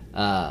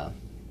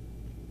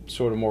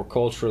sort of more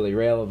culturally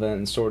relevant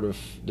and sort of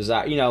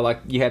desire.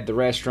 Like you had the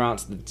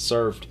restaurants that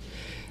served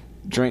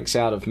drinks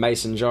out of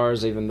mason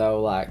jars, even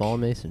though like all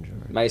mason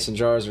jars. Mason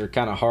jars are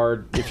kind of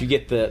hard. If you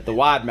get the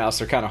wide mouths,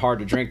 they're kind of hard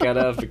to drink out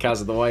of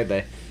because of the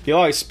way you'll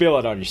always spill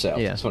it on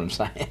yourself. Yeah. That's what I'm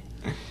saying.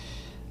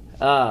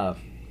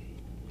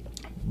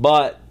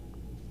 But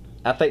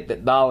I think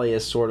that Dolly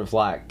is sort of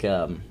like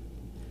the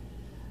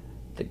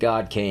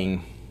God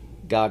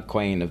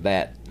queen of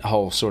that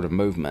whole sort of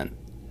movement.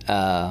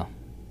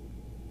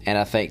 And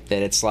I think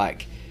that it's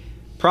like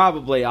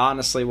probably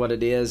honestly what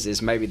it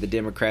is maybe the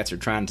Democrats are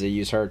trying to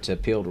use her to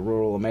appeal to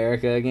rural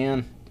America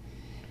again,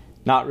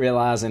 not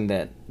realizing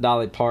that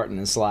Dolly Parton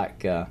is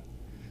like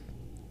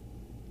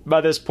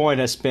by this point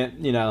has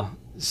spent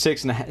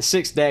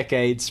 6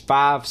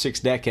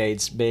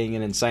 decades being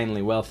an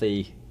insanely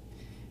wealthy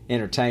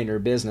entertainer,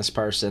 business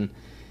person,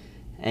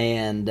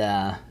 and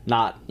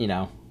not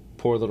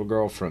poor little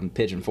girl from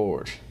Pigeon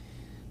Forge.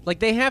 Like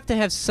they have to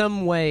have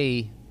some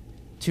way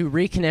to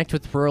reconnect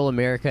with rural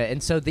America,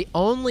 and so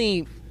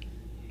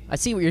I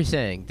see what you're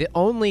saying. The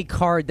only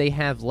card they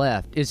have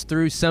left is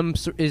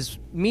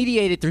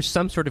mediated through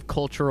some sort of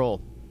cultural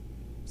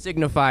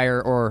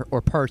signifier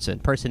or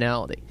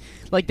personality.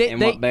 Like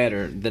what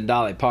better than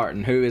Dolly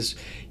Parton, who is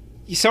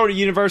sort of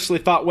universally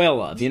thought well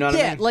of. You know what I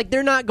mean? Yeah, like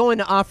they're not going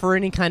to offer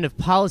any kind of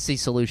policy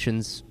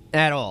solutions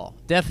at all.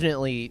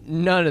 Definitely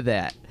none of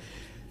that.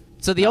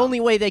 So the only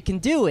way they can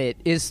do it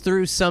is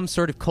through some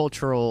sort of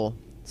cultural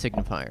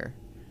signifier.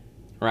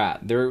 Right.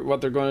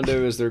 What they're going to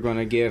do is they're going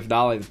to give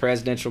Dolly the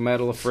Presidential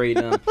Medal of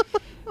Freedom,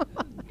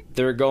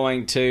 they're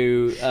going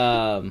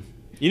to.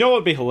 You know what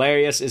would be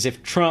hilarious is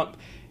if Trump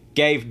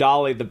gave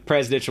Dolly the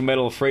Presidential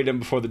Medal of Freedom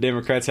before the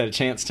Democrats had a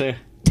chance to.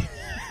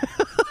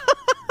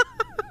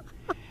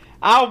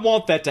 I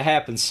want that to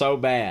happen so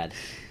bad.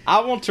 I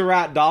want to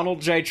write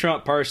Donald J.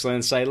 Trump personally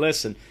and say,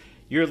 listen,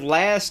 your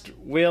last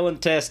will and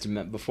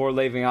testament before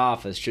leaving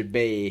office should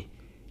be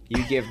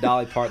you give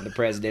Dolly Parton the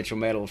Presidential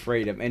Medal of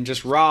Freedom and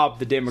just rob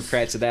the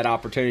Democrats of that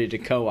opportunity to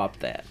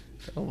co-opt that.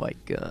 Oh, my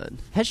God.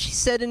 Has she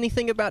said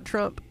anything about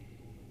Trump?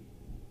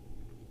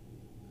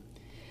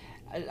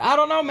 I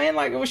don't know, man.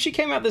 Like, well, she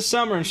came out this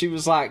summer and she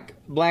was like,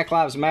 Black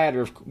Lives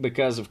Matter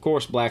because, of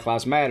course, Black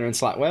Lives Matter. And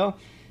it's like, well,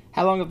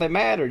 how long have they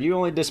mattered? You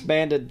only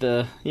disbanded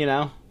the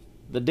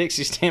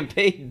Dixie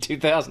Stampede in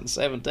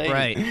 2017.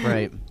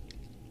 Right.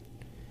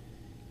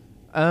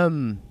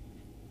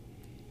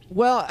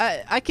 Well,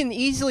 I can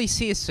easily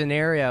see a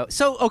scenario.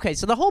 So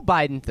the whole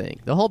Biden thing,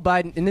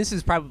 and this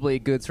is probably a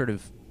good sort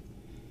of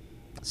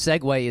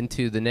segue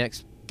into the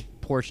next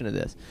portion of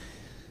this.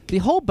 The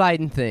whole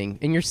Biden thing,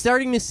 and you're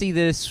starting to see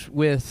this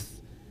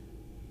with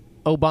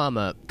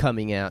Obama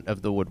coming out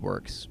of the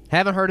woodworks.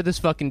 Haven't heard of this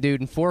fucking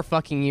dude in 4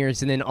 fucking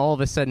years, and then all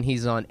of a sudden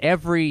he's on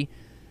every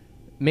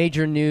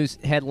major news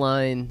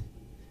headline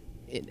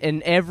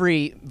and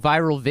every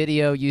viral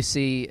video you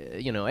see,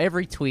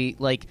 every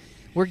tweet. Like,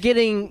 we're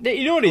getting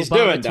You know what he's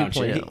Obama doing, don't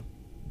 2.0. you?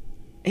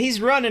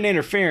 He's running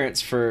interference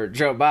for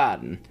Joe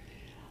Biden.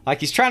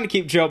 Like, he's trying to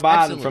keep Joe Biden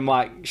Absolutely. from,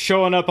 like,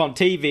 showing up on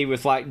TV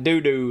with, like,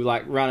 doo-doo,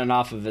 like, running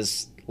off of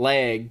his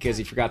leg because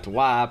he forgot to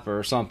wipe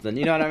or something.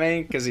 You know what I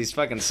mean? Because he's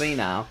fucking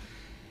senile.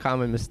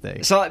 Common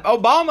mistake. So, like,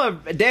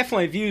 Obama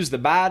definitely views the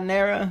Biden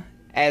era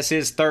as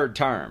his third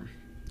term.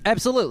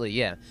 Absolutely,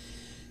 yeah.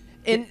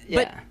 And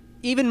Yeah. but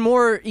even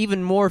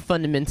more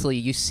fundamentally,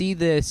 you see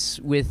this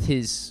with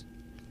his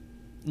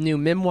new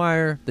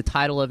memoir, the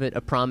title of it,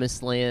 A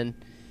Promised Land.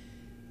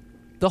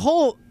 The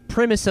whole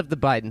premise of the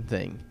Biden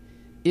thing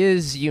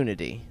is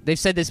unity. They've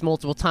said this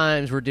multiple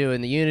times. We're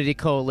doing the Unity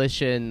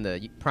Coalition,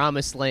 the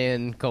Promised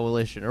Land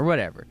Coalition, or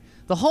whatever.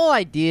 The whole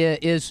idea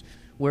is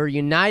we're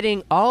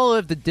uniting all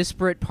of the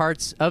disparate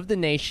parts of the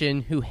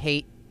nation who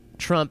hate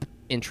Trump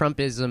and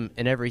Trumpism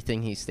and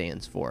everything he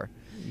stands for.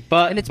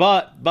 But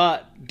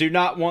do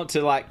not want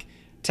to, like,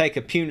 take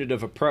a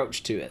punitive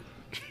approach to it.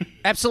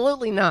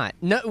 Absolutely not.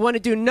 Want to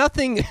do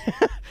nothing.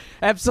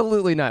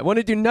 Absolutely not. Want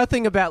to do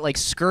nothing about, like,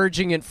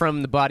 scourging it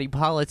from the body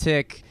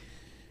politic,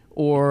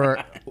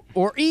 or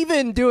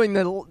even doing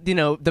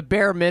the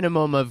bare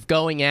minimum of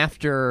going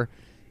after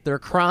their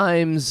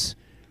crimes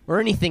or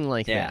anything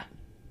like that.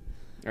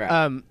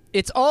 Right.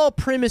 It's all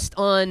premised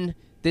on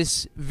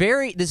this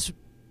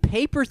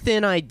paper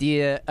thin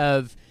idea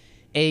of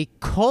a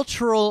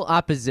cultural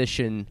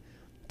opposition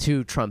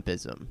to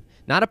Trumpism,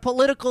 not a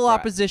political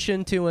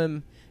opposition to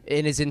him.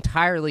 It is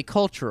entirely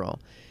cultural.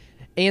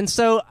 And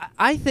so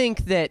I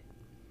think that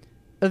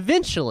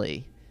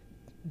eventually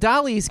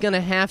Dolly's going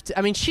to have to...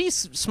 I mean,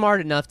 she's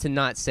smart enough to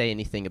not say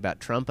anything about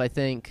Trump, I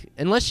think,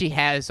 unless she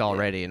has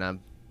already, and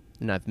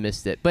I've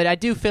missed it. But I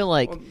do feel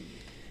like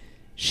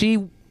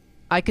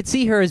I could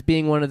see her as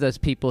being one of those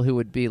people who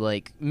would be,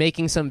 like,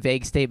 making some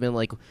vague statement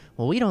like,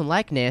 well, we don't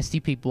like nasty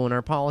people in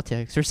our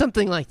politics, or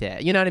something like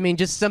that. You know what I mean?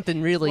 Just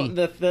something really...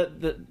 Well,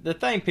 the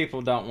thing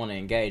people don't want to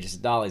engage is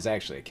Dolly's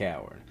actually a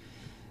coward.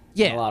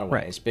 Yeah, in a lot of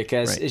ways,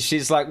 because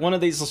she's like one of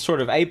these sort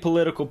of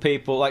apolitical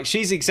people. Like,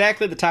 she's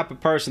exactly the type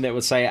of person that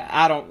would say,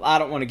 I don't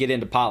want to get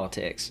into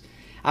politics.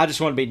 I just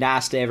want to be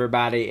nice to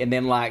everybody, and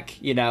then, like,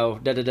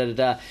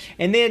 da-da-da-da-da.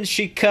 And then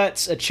she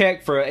cuts a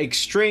check for an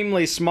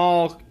extremely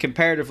small,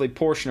 comparatively,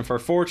 portion of her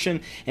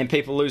fortune, and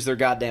people lose their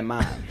goddamn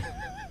mind.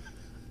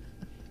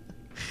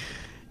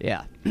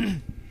 Yeah.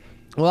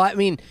 Well, I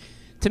mean,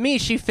 to me,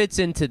 she fits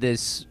into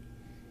this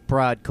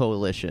broad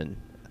coalition,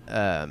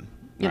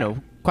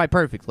 quite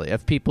perfectly,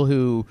 of people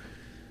who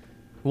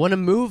want to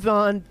move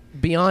on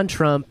beyond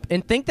Trump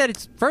and think that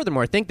it's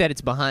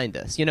behind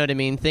us. You know what I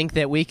mean? Think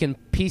that we can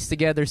piece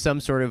together some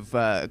sort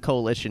of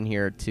coalition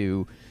here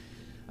to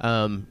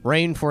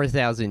reign for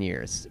 1,000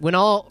 years. When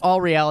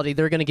all reality,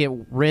 they're going to get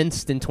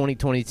rinsed in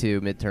 2022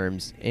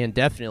 midterms and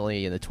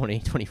definitely in the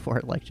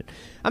 2024 election.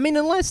 I mean,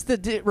 unless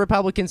the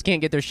Republicans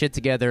can't get their shit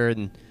together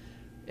and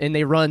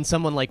they run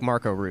someone like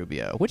Marco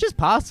Rubio, which is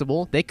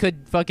possible. They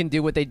could fucking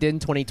do what they did in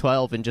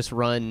 2012 and just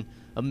run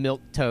a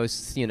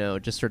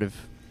milquetoast, just sort of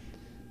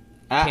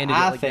candidate.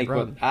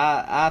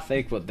 I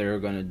think what they're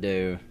going to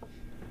do,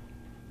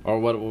 or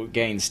what will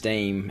gain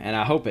steam, and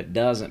I hope it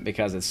doesn't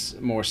because it's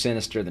more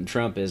sinister than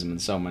Trumpism in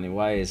so many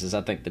ways, is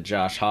I think the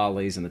Josh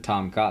Hawleys and the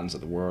Tom Cottons of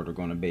the world are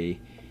going to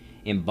be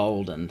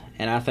emboldened,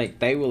 and I think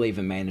they will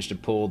even manage to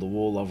pull the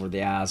wool over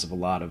the eyes of a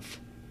lot of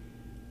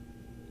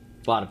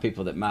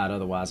people that might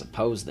otherwise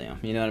oppose them.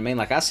 You know what I mean?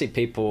 Like, I see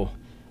people,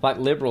 like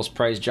liberals,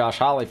 praise Josh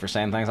Hawley for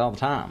saying things all the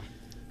time.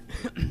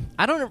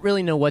 I don't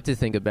really know what to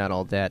think about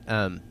all that.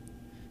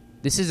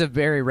 This is a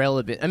very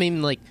relevant... I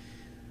mean, like,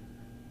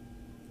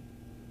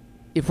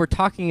 if we're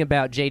talking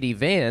about J.D.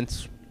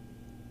 Vance,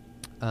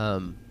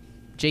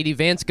 J.D.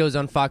 Vance goes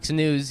on Fox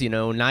News,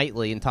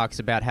 nightly and talks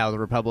about how the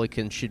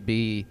Republicans should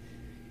be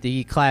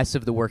the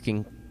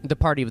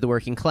party of the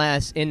working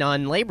class. And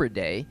on Labor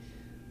Day,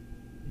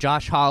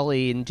 Josh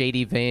Hawley and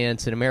J.D.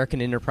 Vance and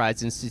American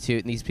Enterprise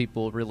Institute and these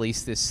people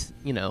released this,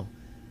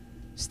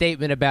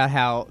 statement about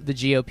how the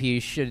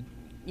GOP should,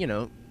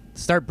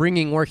 start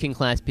bringing working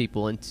class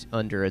people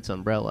under its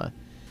umbrella.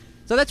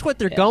 So that's what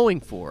they're going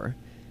for.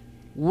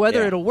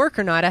 Whether it'll work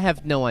or not, I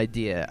have no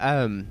idea.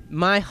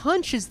 My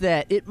hunch is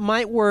that it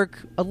might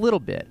work a little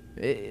bit.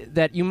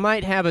 That you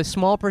might have a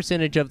small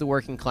percentage of the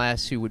working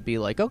class who would be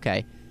like,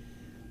 okay.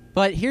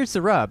 But here's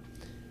the rub.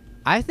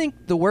 I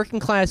think the working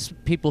class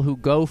people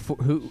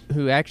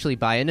who actually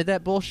buy into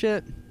that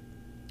bullshit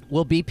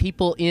will be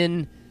people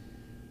in,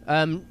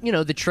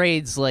 the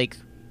trades like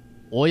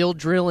oil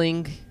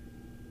drilling,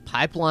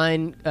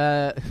 pipeline,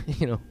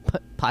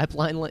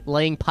 pipeline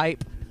laying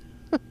pipe.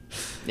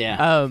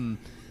 Yeah.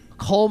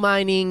 Coal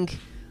mining,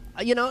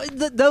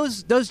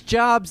 those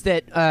jobs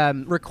that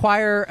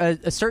require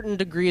a certain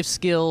degree of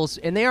skills,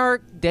 and they are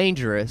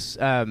dangerous.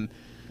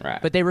 Right.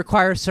 But they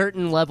require a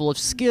certain level of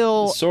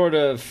skill. Sort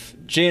of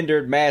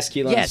gendered,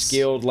 masculine,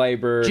 skilled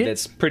labor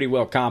that's pretty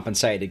well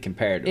compensated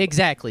comparatively.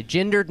 Exactly.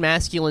 Gendered,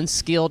 masculine,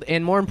 skilled,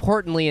 and more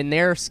importantly, in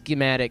their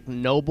schematic,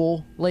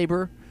 noble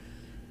labor.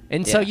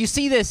 And so you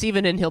see this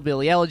even in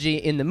Hillbilly Elegy,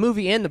 in the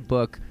movie and the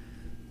book.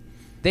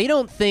 They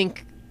don't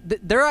think...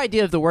 their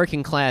idea of the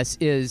working class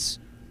is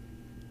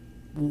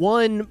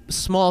one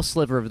small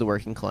sliver of the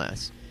working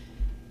class.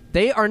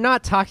 They are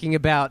not talking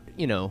about,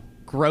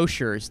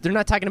 grocers. They're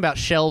not talking about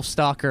shelf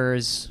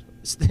stalkers,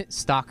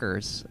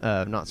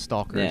 not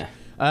stalkers,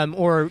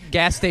 or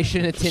gas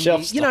station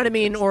attendants. You know what I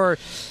mean? Or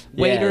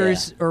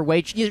waiters or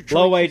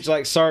low wage,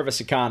 like service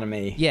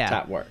economy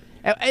type work.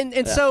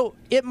 And so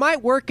it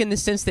might work in the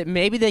sense that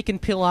maybe they can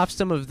peel off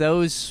some of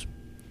those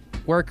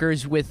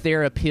workers with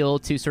their appeal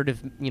to sort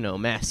of,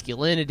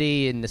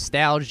 masculinity and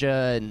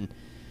nostalgia and,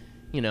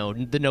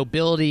 the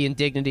nobility and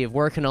dignity of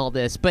work and all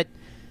this. But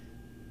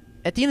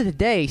at the end of the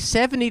day,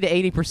 70 to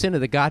 80%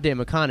 of the goddamn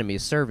economy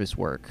is service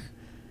work.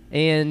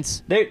 And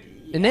they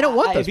don't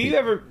want those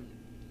people.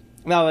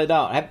 No, they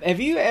don't. Have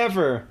you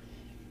ever...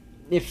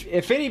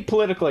 If any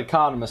political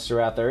economists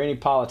are out there, any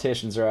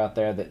politicians are out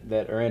there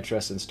that are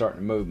interested in starting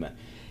a movement,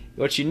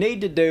 what you need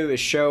to do is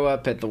show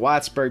up at the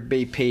Whitesburg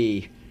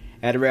BP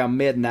at around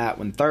midnight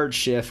when third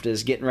shift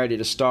is getting ready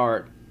to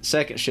start,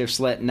 second shift's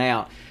letting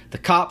out. The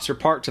cops are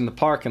parked in the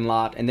parking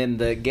lot, and then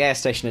the gas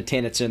station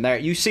attendants in there.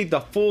 You see the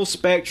full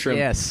spectrum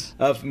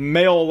of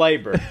male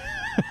labor.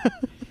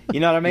 You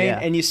know what I mean? Yeah.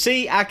 And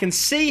I can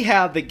see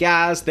how the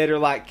guys that are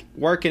like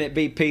working at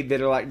BP that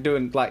are like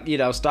doing like,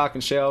 stocking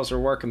shelves or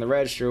working the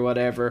register or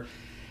whatever,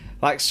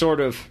 like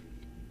sort of,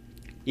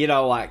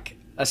 like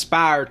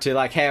aspire to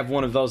like have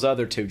one of those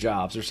other two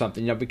jobs or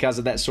something, because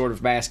of that sort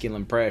of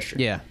masculine pressure.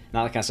 Yeah. And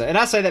all that kind of stuff. And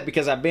I say that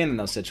because I've been in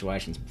those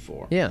situations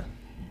before. Yeah.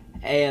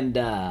 And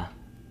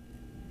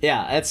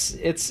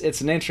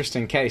it's an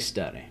interesting case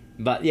study.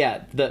 But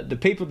yeah, the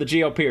people the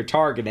GOP are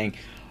targeting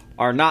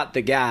are not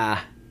the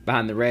guy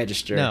behind the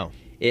register. No.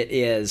 It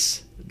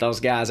is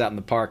those guys out in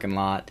the parking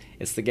lot.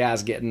 It's the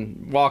guys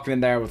walking in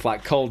there with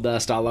like coal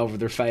dust all over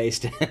their face.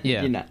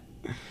 Yeah.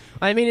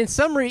 I mean, in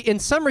some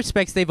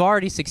respects, they've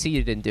already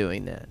succeeded in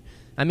doing that.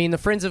 I mean, the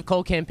Friends of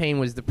Coal campaign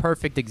was the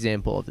perfect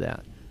example of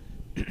that.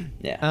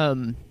 Yeah.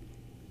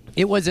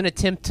 It was an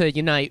attempt to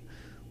unite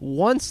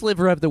one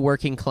sliver of the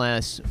working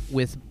class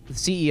with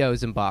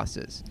CEOs and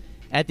bosses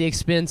at the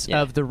expense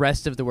of the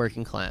rest of the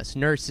working class: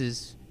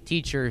 nurses,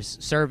 teachers,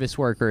 service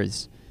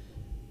workers,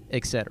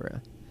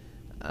 etc.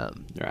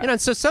 Right.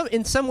 So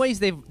in some ways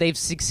they've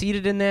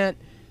succeeded in that,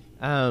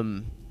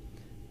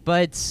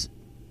 but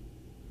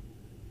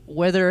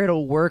whether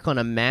it'll work on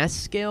a mass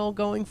scale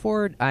going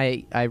forward,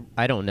 I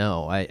don't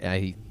know.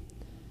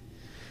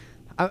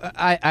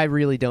 I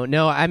really don't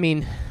know. I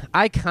mean,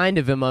 I kind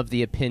of am of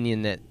the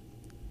opinion that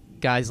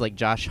guys like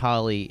Josh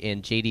Hawley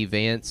and J.D.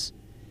 Vance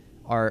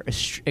are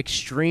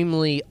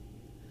extremely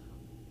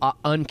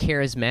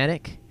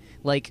uncharismatic.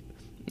 Like,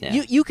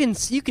 you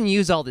can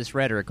use all this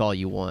rhetoric all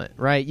you want,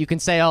 right? You can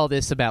say all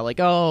this about like,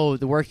 oh,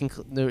 the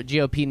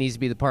GOP needs to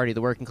be the party of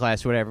the working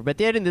class or whatever. But at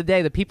the end of the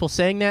day, the people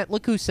saying that,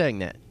 look who's saying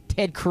that: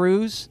 Ted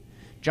Cruz,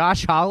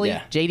 Josh Hawley,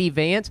 J.D.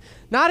 Vance.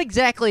 Not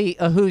exactly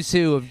a who's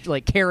who of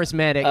like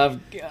charismatic,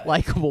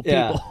 likable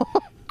people.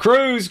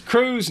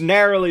 Cruz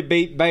narrowly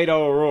beat Beto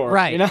O'Rourke.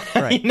 Right. You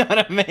know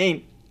what I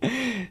mean?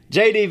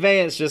 J.D.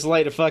 Vance just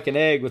laid a fucking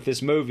egg with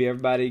this movie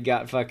everybody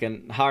got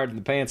fucking hard in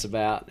the pants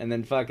about, and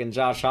then fucking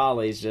Josh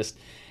Hawley's just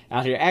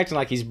out here acting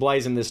like he's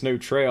blazing this new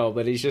trail,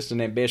 but he's just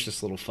an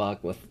ambitious little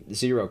fuck with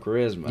zero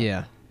charisma.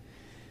 Yeah.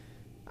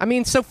 I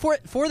mean, so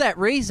for that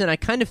reason, I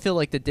kind of feel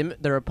like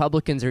the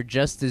Republicans are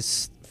just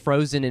as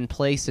frozen in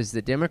place as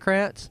the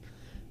Democrats.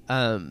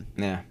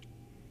 Yeah.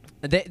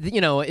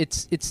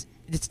 It's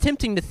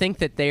tempting to think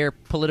that their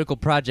political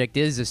project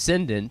is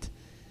ascendant,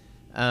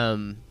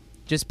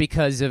 just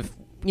because of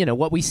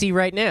what we see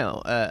right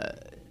now,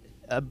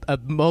 a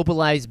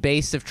mobilized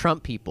base of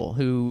Trump people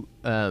who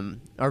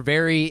are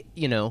very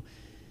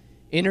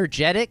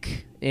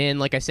energetic and,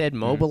 like I said,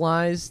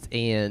 mobilized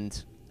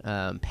and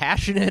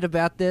passionate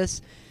about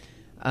this.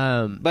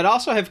 But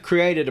also have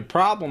created a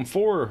problem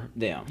for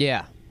them.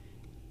 Yeah.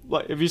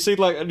 Like, if you see,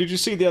 like, did you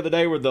see the other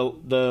day where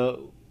the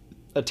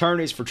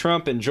attorneys for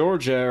Trump in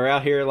Georgia are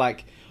out here,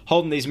 like,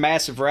 holding these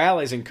massive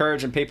rallies,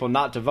 encouraging people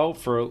not to vote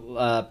for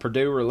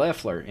Perdue or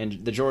Loeffler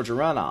in the Georgia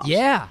runoffs?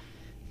 Yeah.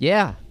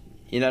 Yeah.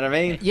 You know what I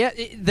mean? Yeah,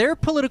 their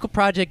political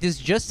project is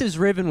just as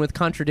riven with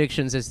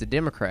contradictions as the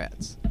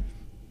Democrats.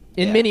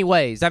 In many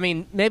ways. I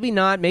mean, maybe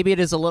not. Maybe it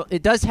is a little...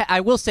 It does. I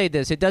will say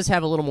this. It does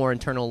have a little more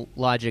internal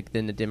logic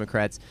than the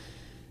Democrats.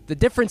 The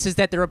difference is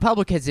that the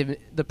Republicans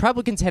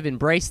have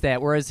embraced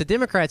that, whereas the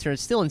Democrats are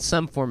still in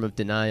some form of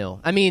denial.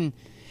 I mean,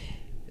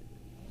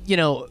 you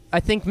know,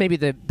 I think maybe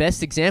the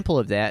best example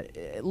of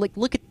that...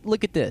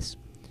 look at this.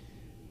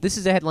 This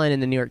is a headline in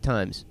the New York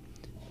Times.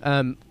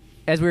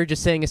 As we were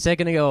just saying a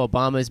second ago,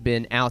 Obama's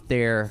been out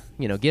there,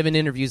 you know, giving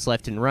interviews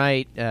left and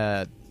right,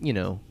 you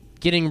know,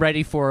 getting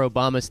ready for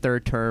Obama's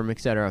third term,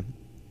 etc.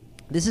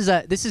 This is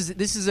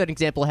an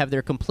example of how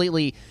they're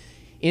completely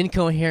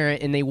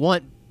incoherent, and they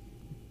want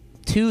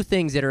two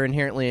things that are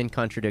inherently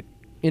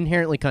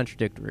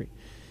contradictory.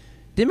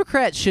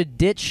 Democrats should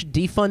ditch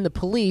defund the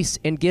police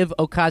and give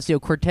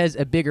Ocasio-Cortez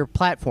a bigger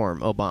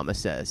platform, Obama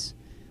says.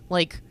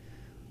 Like,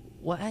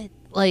 what?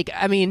 Like,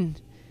 I mean,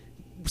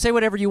 say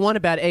whatever you want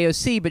about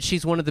AOC, but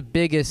she's one of the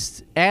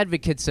biggest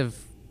advocates of,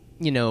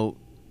 you know,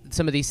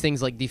 some of these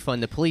things like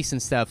defund the police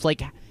and stuff.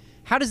 Like,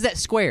 how does that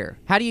square?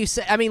 How do you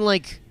say? I mean,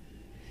 like,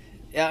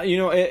 yeah, you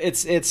know,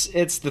 it's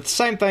the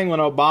same thing when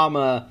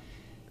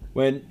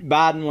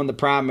Biden won the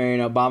primary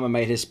and Obama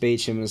made his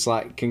speech and was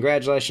like,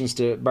 "Congratulations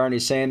to Bernie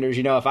Sanders."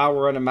 You know, if I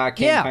were running my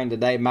campaign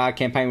today, my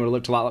campaign would have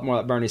looked a lot more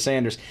like Bernie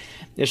Sanders.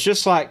 It's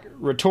just like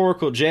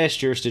rhetorical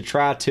gestures to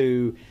try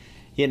to,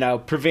 you know,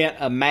 prevent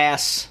a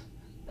mass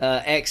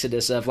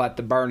exodus of like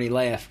the Bernie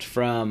left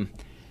from,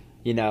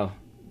 you know,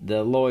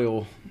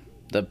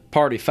 the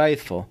party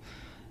faithful.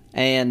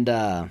 And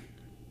like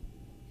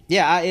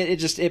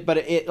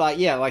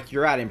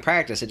you're right, in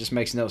practice it just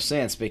makes no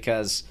sense,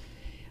 because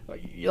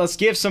let's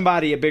give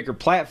somebody a bigger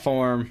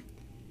platform,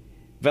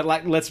 but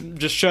like let's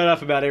just shut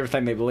up about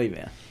everything they believe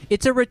in.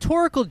 It's a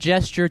rhetorical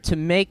gesture to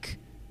make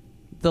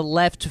the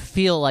left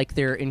feel like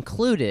they're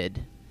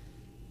included.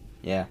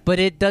 Yeah. But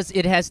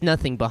it has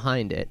nothing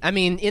behind it. I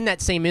mean, in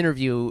that same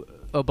interview,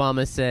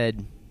 Obama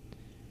said,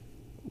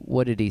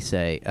 what did he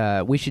say?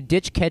 We should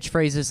ditch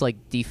catchphrases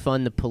like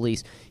defund the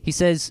police. He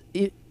says,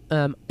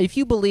 if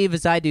you believe,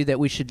 as I do, that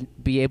we should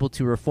be able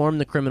to reform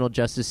the criminal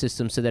justice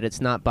system so that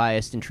it's not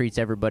biased and treats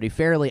everybody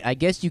fairly, I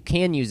guess you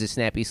can use a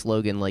snappy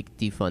slogan like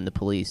defund the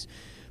police.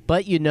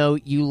 But, you know,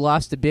 you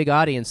lost a big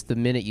audience the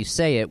minute you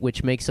say it,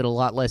 which makes it a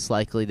lot less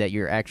likely that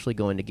you're actually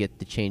going to get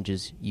the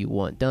changes you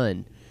want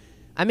done.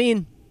 I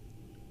mean,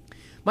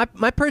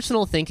 my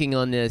personal thinking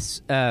on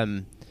this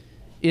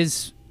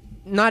is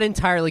not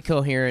entirely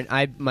coherent.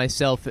 I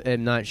myself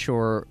am not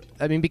sure.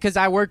 I mean, because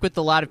I work with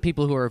a lot of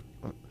people who are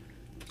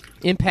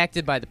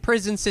impacted by the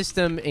prison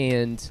system,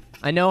 and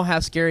I know how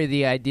scary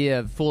the idea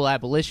of full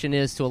abolition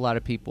is to a lot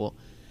of people.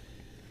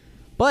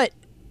 But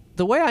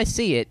the way I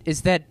see it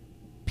is that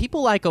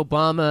people like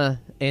Obama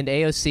and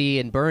AOC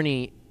and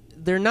Bernie,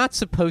 they're not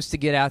supposed to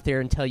get out there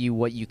and tell you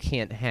what you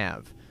can't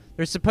have.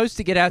 They're supposed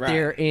to get out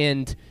there,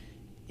 and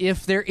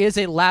if there is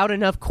a loud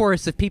enough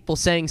chorus of people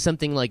saying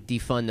something like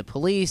defund the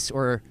police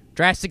or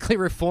drastically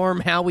reform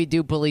how we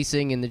do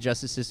policing in the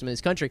justice system in this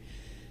country,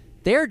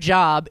 their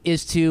job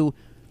is to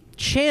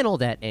channel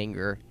that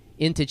anger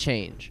into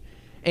change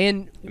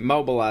and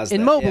mobilize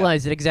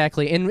it,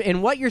 exactly.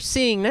 And what you're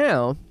seeing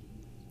now,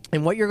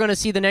 and what you're going to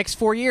see the next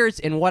 4 years,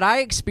 and what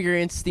I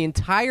experienced the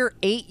entire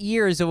 8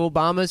 years of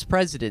Obama's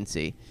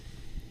presidency,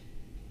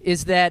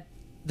 is that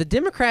the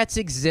Democrats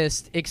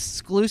exist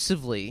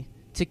exclusively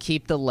to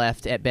keep the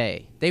left at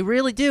bay. They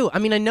really do. I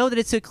mean, I know that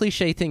it's a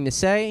cliche thing to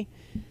say,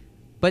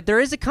 but there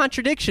is a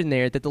contradiction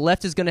there that the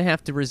left is going to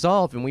have to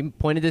resolve, and we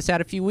pointed this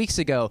out a few weeks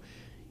ago.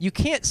 You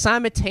can't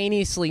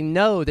simultaneously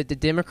know that the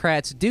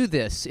Democrats do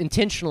this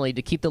intentionally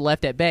to keep the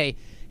left at bay,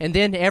 and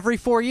then every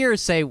 4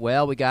 years say,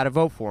 well, we got to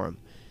vote for them.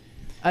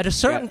 At a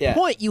certain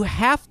point, you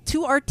have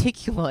to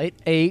articulate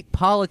a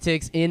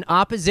politics in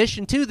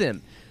opposition to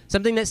them,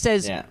 something that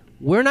says,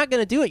 we're not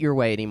going to do it your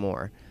way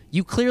anymore.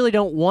 You clearly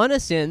don't want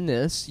us in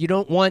this. You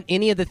don't want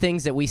any of the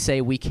things that we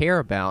say we care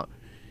about.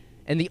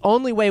 And the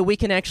only way we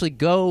can actually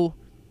go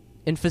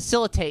and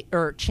facilitate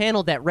or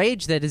channel that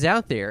rage that is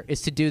out there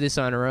is to do this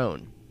on our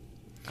own.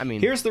 I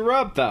mean, Here's the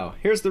rub, though.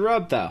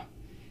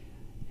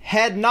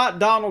 Had not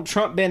Donald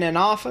Trump been in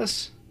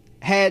office,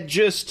 had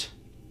just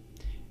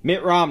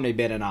Mitt Romney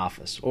been in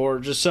office, or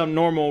just some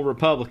normal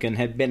Republican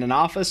had been in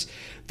office,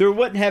 there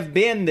wouldn't have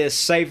been this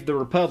Save the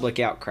Republic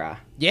outcry.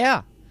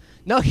 Yeah.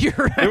 No, you're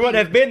right. There wouldn't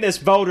have been this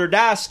vote or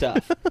die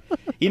stuff.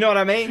 You know what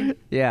I mean?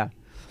 Yeah.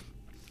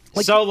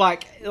 So,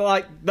 like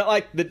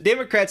the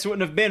Democrats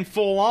wouldn't have been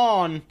full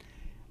on,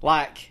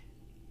 like,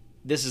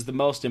 this is the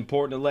most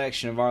important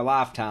election of our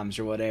lifetimes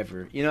or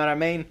whatever. You know what I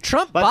mean?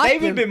 But they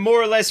would have been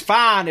more or less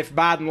fine if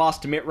Biden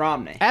lost to Mitt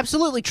Romney.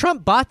 Absolutely.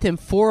 Trump bought them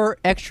 4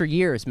 extra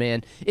years,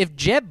 man. If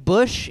Jeb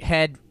Bush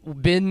had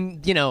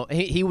been, you know,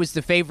 he was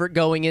the favorite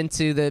going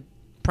into the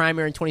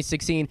primary in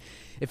 2016,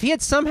 if he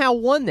had somehow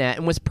won that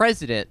and was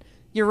president,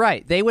 you're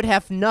right, they would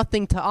have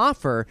nothing to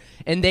offer,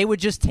 and they would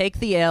just take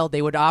the L.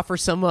 They would offer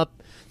some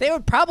up. They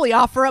would probably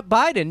offer up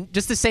Biden,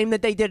 just the same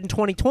that they did in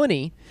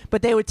 2020,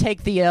 but they would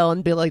take the L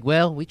and be like,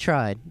 well, we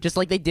tried, just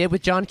like they did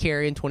with John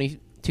Kerry in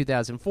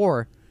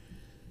 2004.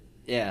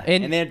 Yeah,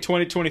 and then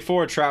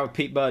 2024, try with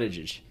Pete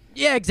Buttigieg.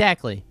 Yeah,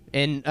 exactly.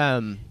 And,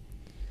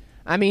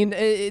 I mean,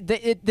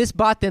 this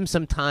bought them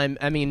some time.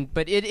 I mean,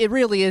 but it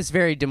really is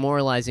very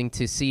demoralizing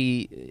to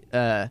see,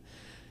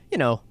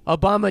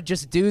 Obama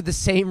just do the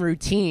same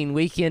routine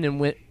week in and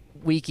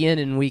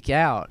week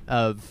out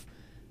of,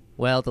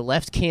 well, the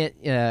left can't,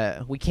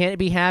 we can't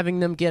be having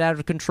them get out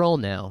of control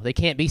now. They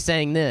can't be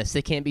saying this.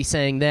 They can't be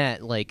saying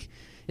that. Like,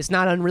 it's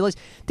not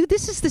unrealistic. Dude,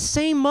 this is the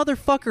same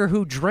motherfucker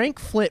who drank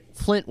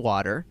Flint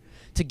water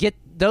to get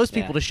those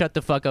people to shut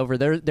the fuck over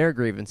their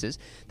grievances.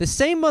 The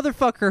same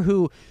motherfucker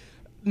who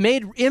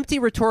made empty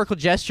rhetorical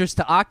gestures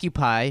to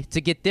Occupy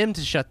to get them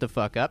to shut the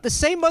fuck up. The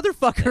same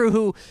motherfucker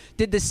who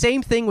did the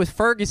same thing with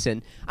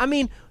Ferguson. I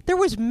mean, there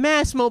was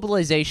mass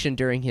mobilization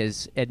during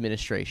his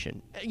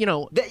administration.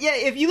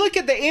 If you look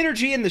at the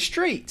energy in the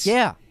streets.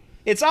 Yeah.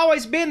 It's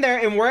always been there,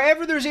 and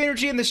wherever there's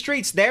energy in the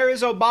streets, there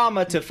is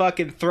Obama to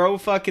fucking throw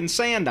fucking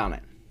sand on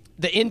it.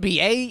 The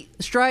NBA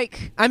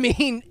strike? I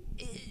mean,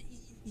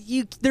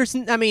 what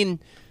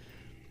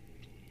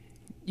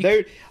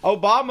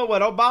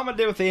Obama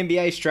did with the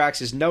NBA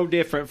strikes is no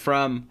different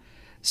from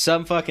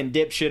some fucking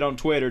dipshit on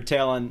Twitter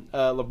telling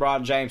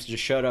LeBron James to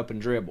just shut up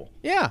and dribble.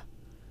 Yeah.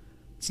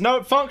 It's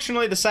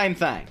functionally the same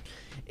thing.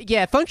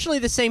 Yeah, functionally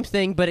the same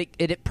thing, but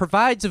it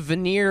provides a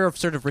veneer of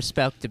sort of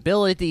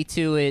respectability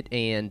to it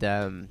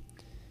and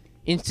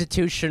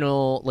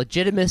institutional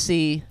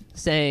legitimacy,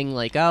 saying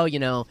like, oh,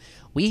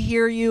 we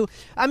hear you.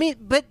 I mean,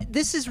 but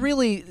this is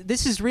really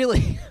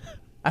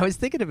I was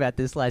thinking about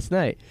this last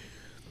night.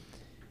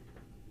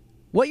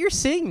 What you're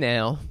seeing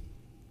now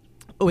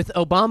with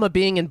Obama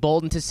being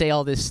emboldened to say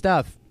all this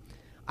stuff,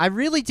 I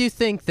really do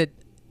think that,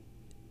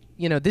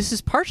 this is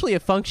partially a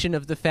function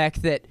of the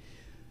fact that,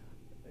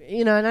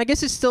 and I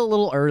guess it's still a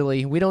little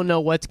early. We don't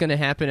know what's going to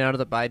happen out of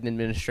the Biden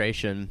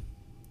administration.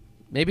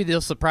 Maybe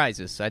they'll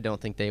surprise us. I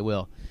don't think they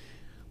will.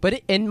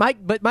 But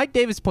Mike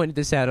Davis pointed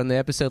this out on the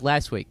episode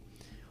last week.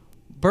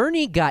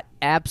 Bernie got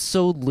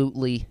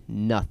absolutely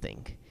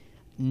nothing.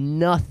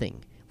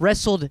 Nothing.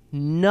 Wrestled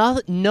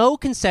no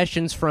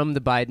concessions from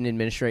the Biden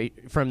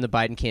administration, from the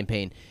Biden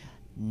campaign.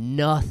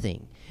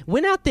 Nothing.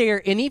 Went out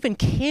there and even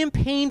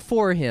campaigned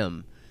for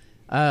him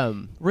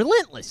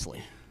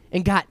relentlessly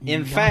and got nothing.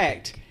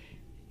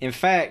 In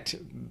fact,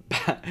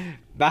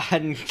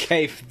 Biden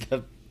gave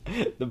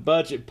the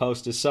budget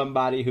post to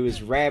somebody who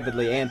is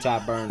rabidly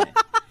anti-Bernie.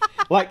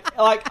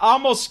 like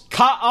almost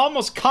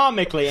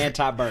comically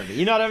anti-Bernie.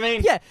 You know what I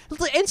mean? Yeah.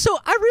 And so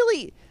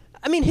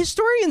I mean,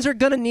 historians are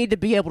going to need to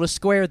be able to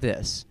square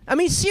this. I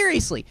mean,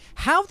 seriously,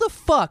 how the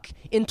fuck,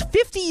 in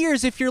 50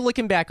 years, if you're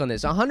looking back on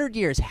this, 100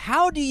 years,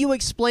 how do you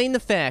explain the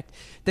fact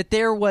that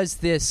there was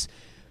this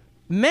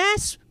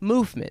mass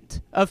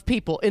movement of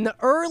people in the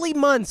early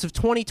months of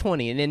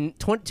 2020 and in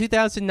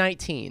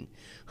 2019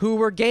 who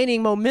were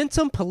gaining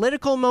momentum,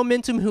 political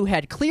momentum, who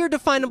had clear,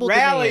 definable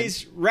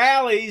rallies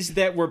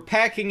that were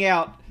packing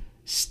out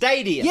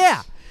stadiums?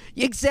 Yeah,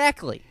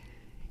 exactly.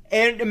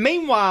 And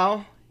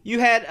meanwhile, you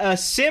had a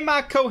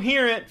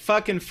semi-coherent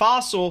fucking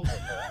fossil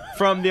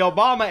from the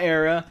Obama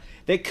era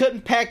that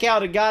couldn't pack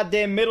out a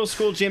goddamn middle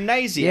school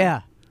gymnasium.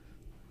 Yeah.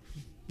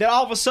 That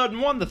all of a sudden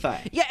won the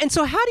thing. Yeah, and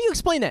so how do you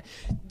explain that?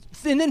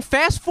 And then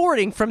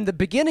fast-forwarding from the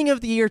beginning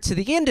of the year to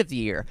the end of the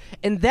year,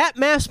 and that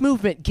mass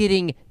movement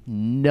getting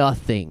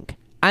nothing.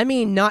 I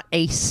mean, not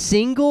a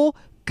single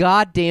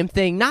goddamn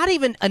thing. Not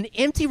even an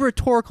empty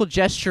rhetorical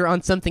gesture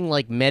on something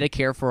like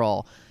Medicare for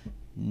all.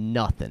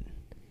 Nothing.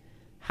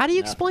 How do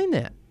you explain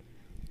that?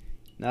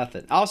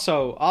 Nothing.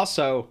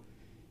 Also,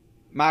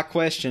 my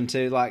question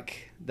to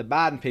like the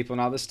Biden people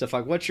and all this stuff,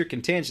 like, what's your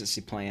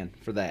contingency plan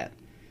for that?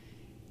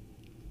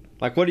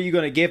 Like, what are you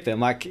going to give them?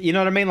 Like, you know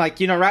what I mean? Like,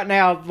 right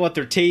now what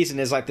they're teasing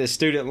is like this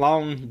student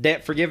loan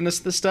debt forgiveness,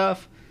 the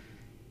stuff.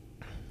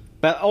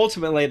 But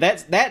ultimately,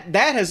 that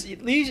has,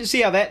 you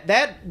see how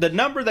that the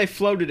number they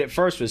floated at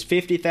first was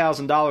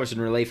 $50,000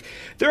 in relief.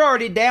 They're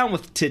already down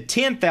to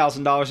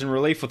 $10,000 in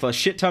relief with a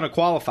shit ton of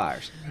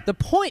qualifiers. The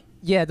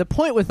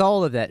point with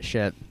all of that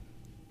shit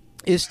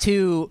is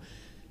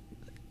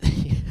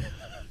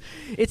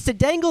it's to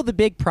dangle the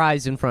big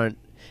prize in front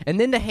and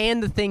then to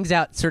hand the things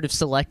out sort of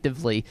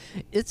selectively.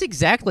 It's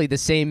exactly the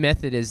same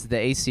method as the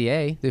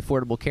ACA, the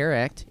Affordable Care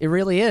Act. It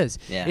really is.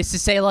 Yeah. It's to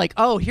say, like,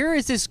 oh, here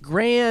is this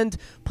grand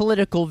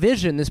political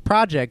vision, this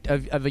project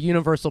of a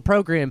universal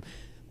program,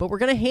 but we're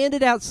going to hand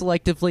it out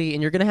selectively,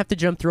 and you're going to have to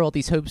jump through all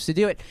these hoops to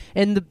do it.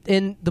 And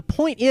the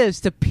point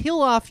is to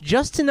peel off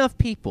just enough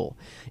people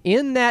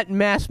in that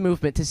mass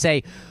movement to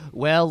say,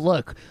 well,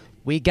 look,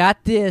 we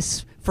got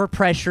this for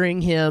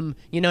pressuring him.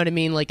 You know what I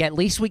mean? Like, at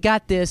least we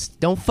got this.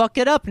 Don't fuck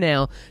it up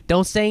now.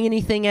 Don't say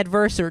anything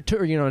adverse or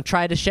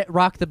try to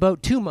rock the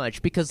boat too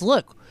much because,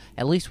 look,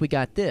 at least we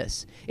got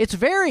this. It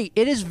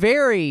is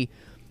very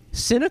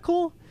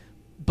cynical,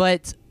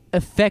 but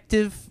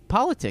effective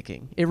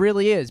politicking. It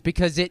really is,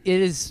 because it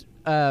is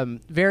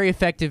very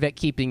effective at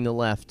keeping the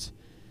left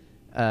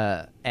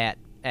at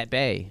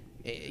bay.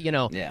 You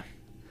know. Yeah.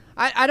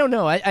 I don't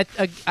know.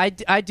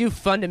 I do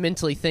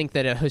fundamentally think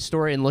that a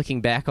historian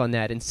looking back on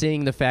that and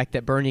seeing the fact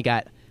that Bernie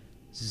got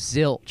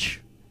zilch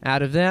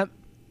out of that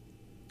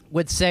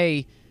would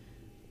say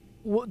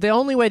the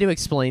only way to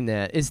explain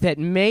that is that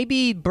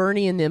maybe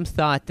Bernie and them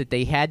thought that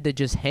they had to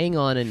just hang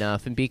on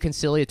enough and be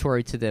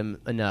conciliatory to them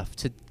enough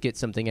to get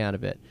something out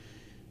of it.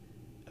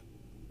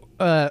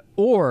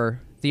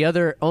 Or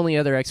the only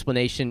other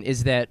explanation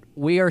is that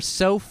we are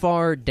so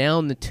far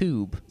down the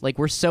tube, like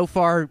we're so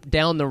far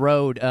down the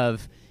road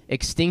of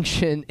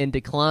extinction and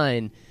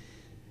decline,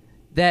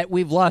 that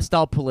we've lost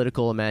all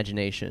political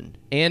imagination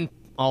and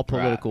all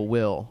political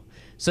will.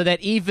 So that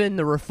even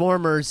the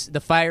reformers,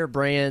 the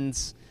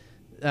firebrands,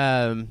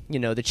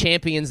 the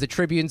champions, the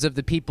tribunes of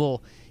the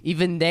people,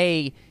 even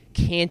they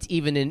can't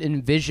even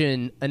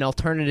envision an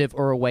alternative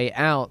or a way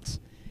out.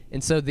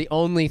 And so the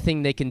only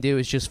thing they can do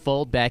is just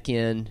fold back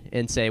in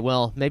and say,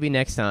 well, maybe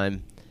next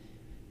time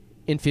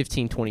in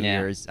 15, 20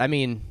 years. I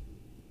mean,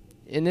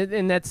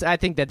 and that's, I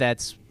think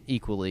that's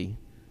equally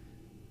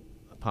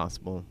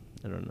possible.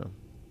 I don't know.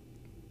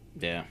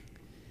 Yeah.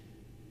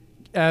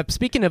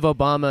 Speaking of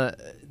Obama,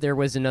 there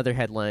was another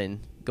headline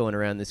going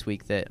around this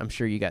week that I'm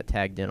sure you got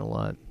tagged in a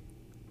lot.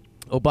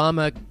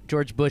 Obama,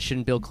 George Bush,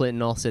 and Bill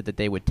Clinton all said that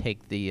they would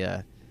take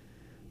the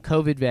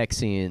COVID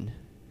vaccine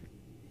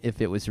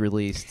if it was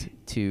released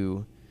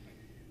to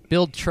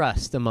build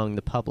trust among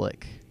the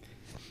public.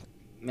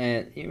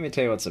 Man, let me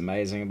tell you what's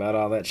amazing about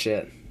all that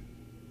shit.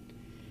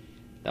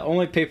 The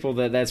only people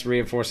that's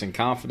reinforcing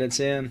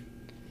confidence in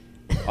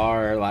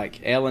are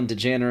like Ellen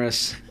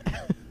DeGeneres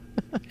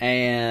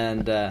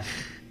and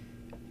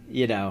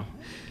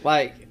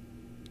like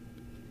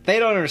they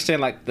don't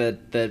understand like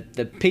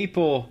the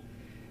people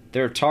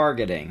they're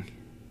targeting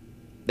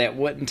that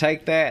wouldn't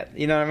take that.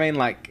 You know what I mean?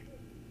 Like,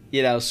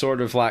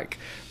 sort of like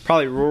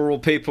probably rural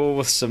people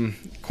with some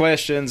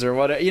questions or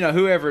whatever.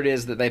 Whoever it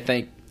is that they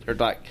think are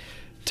like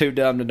too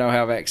dumb to know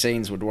how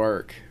vaccines would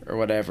work or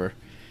whatever.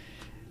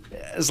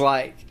 It's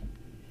like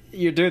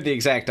you're doing the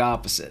exact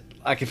opposite.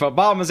 Like if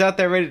Obama's out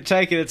there ready to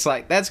take it, it's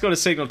like that's going to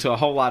signal to a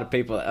whole lot of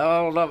people that, oh,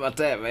 I don't know about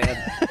that, man.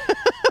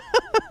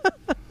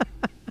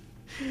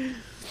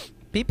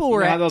 People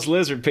were how those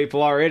lizard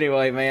people are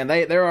anyway, man.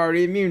 They're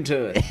already immune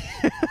to it.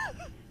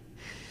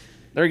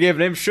 They're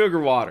giving him sugar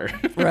water.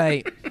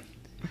 Right.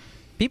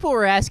 People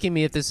were asking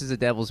me if this is a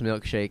devil's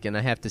milkshake, and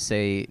I have to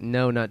say,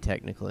 no, not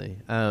technically.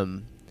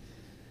 The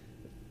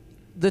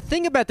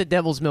thing about the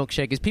devil's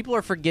milkshake is people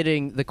are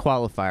forgetting the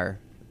qualifier,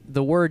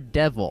 the word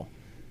devil.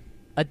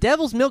 A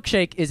devil's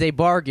milkshake is a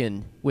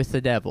bargain with the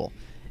devil.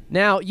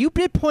 Now, you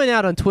did point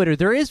out on Twitter,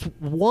 there is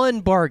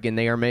one bargain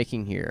they are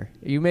making here.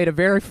 You made a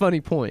very funny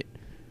point.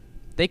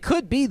 They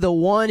could be the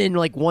 1 in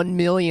like 1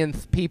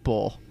 millionth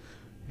people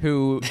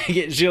who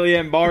get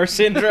Guillain-Barré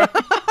syndrome.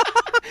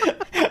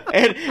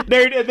 and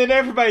then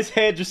everybody's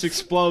head just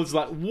explodes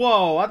like,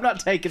 whoa, I'm not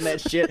taking that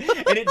shit.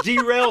 And it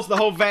derails the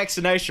whole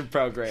vaccination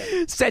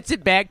program. Sets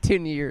it back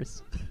 10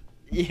 years.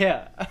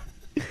 Yeah.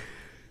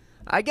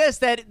 I guess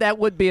that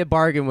would be a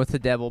bargain with the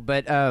devil,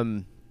 but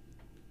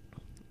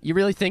you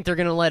really think they're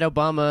going to let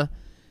Obama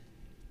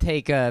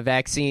take a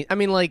vaccine? I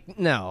mean, like,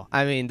 no.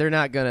 I mean, they're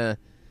not going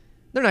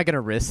to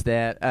risk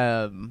that.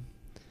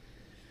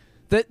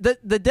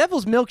 The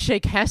devil's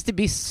milkshake has to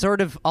be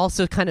sort of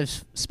also kind of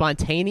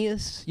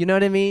spontaneous. You know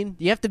what I mean?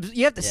 You have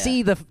to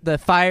see the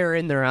fire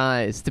in their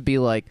eyes to be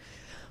like,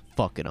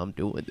 fuck it, I'm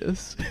doing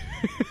this.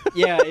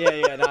 Yeah.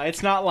 No,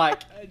 it's not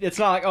like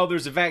oh,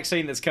 there's a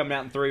vaccine that's coming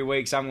out in 3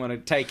 weeks. I'm going to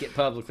take it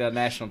publicly on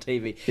national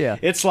TV. Yeah.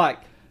 It's like,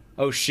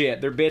 oh shit,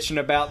 they're bitching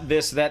about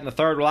this, that, and the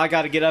third. Well, I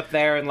got to get up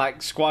there and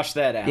like squash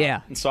that out.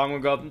 Yeah. And so I'm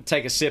going to go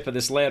take a sip of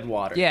this lead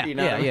water. Yeah. You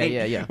know what I mean?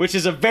 Yeah. Which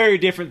is a very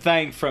different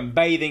thing from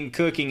bathing,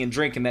 cooking, and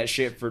drinking that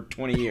shit for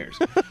 20 years.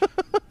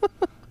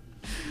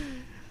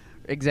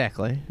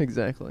 Exactly.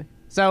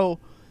 So,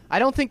 I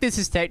don't think this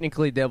is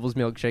technically devil's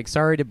milkshake.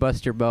 Sorry to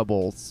bust your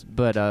bubbles,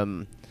 but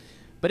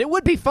it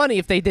would be funny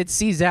if they did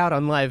seize out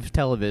on live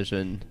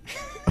television.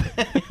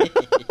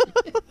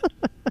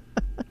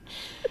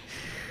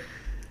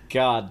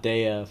 God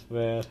damn,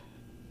 man.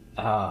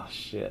 Oh,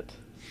 shit.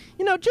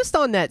 Just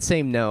on that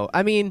same note,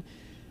 I mean,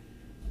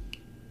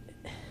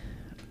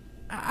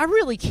 I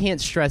really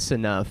can't stress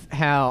enough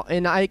how,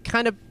 and I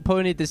kind of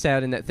pointed this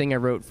out in that thing I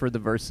wrote for the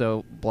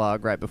Verso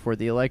blog right before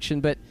the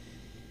election, but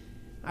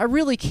I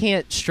really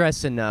can't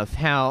stress enough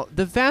how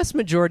the vast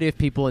majority of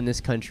people in this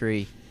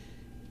country,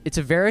 it's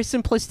a very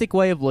simplistic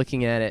way of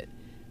looking at it,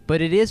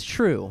 but it is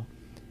true.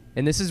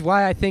 And this is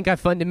why I think I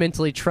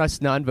fundamentally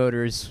trust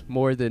non-voters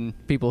more than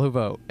people who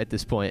vote at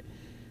this point.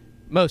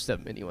 Most of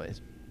them, anyways.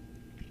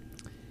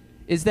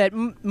 Is that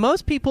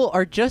most people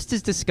are just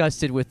as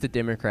disgusted with the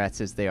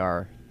Democrats as they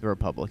are the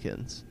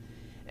Republicans.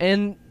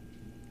 And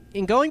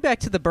in going back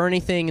to the Bernie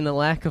thing and the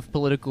lack of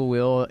political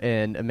will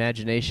and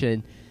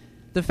imagination,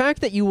 the fact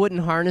that you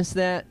wouldn't harness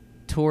that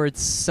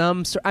towards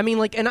some sort. I mean,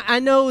 like, and I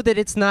know that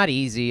it's not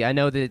easy. I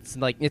know that it's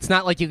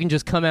not like you can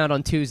just come out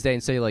on Tuesday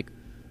and say, like,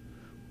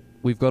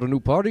 we've got a new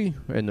party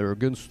and they're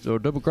against the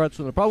Democrats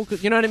and the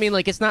Republicans. You know what I mean?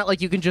 Like, it's not like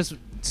you can just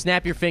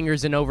snap your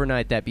fingers and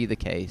overnight that be the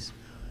case.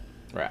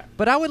 Right.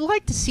 But I would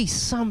like to see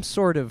some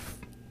sort of,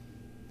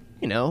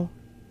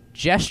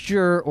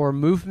 gesture or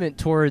movement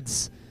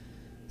towards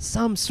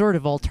some sort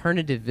of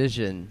alternative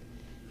vision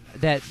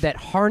that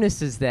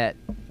harnesses that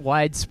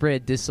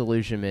widespread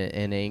disillusionment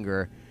and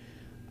anger,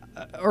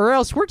 or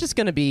else we're just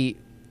going to be.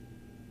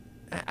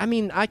 I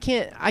mean, I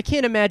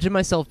can't imagine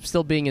myself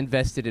still being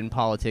invested in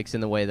politics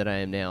in the way that I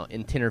am now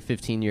in 10 or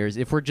 15 years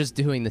if we're just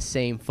doing the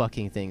same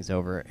fucking things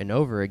over and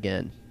over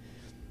again.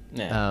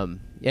 Yeah.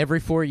 Every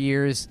 4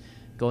 years,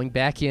 going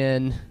back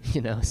in,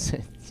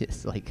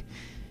 just like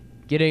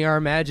getting our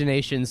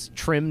imaginations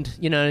trimmed,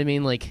 you know what I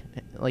mean? Like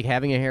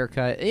having a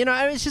haircut.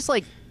 It's just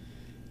like,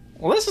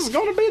 well, this is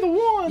going to be the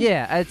one.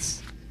 Yeah,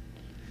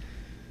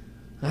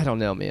 I don't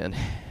know, man.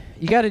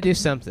 You got to do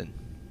something.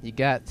 You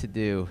got to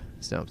do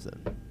something.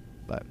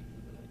 But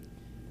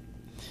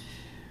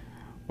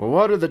well,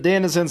 what are the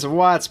denizens of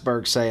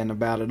Whitesburg saying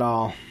about it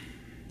all?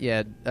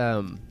 Yeah,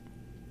 do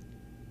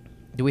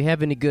we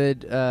have any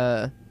good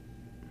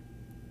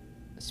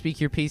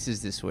speak your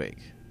pieces this week?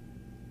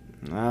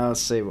 Let's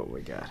see what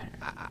we got here.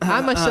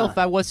 I myself,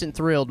 I wasn't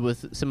thrilled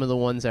with some of the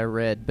ones I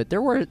read, but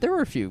there were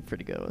a few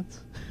pretty good ones.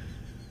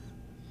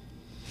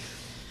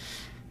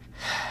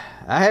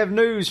 I have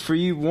news for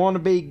you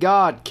wannabe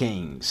God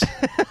kings.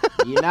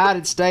 The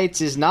United States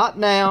is not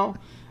now,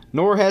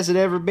 nor has it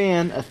ever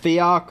been, a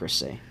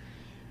theocracy.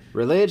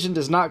 Religion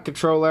does not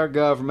control our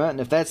government, and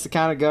if that's the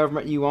kind of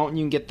government you want,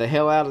 you can get the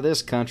hell out of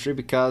this country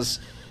because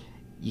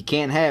you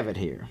can't have it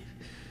here.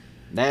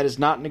 That is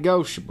not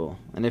negotiable,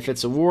 and if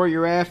it's a war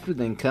you're after,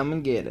 then come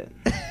and get it.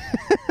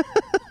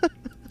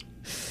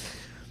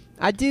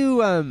 I do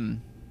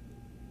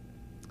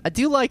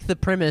like the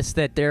premise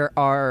that there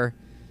are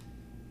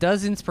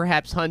dozens,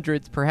 perhaps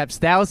hundreds, perhaps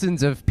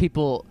thousands of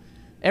people,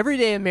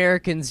 everyday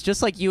Americans,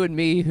 just like you and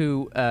me,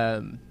 who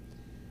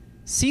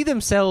see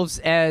themselves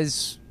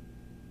as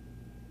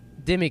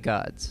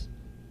demigods.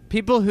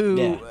 People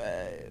who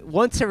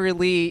want to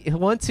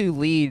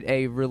lead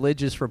a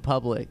religious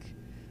republic,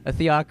 a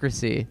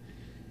theocracy,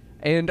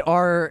 and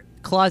are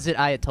closet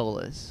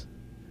ayatollahs.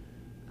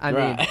 I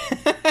mean,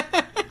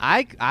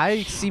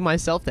 I see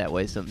myself that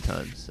way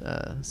sometimes.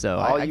 So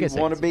I guess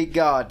you want to be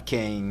God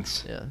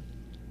kings. Yeah.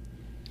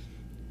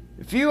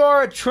 If you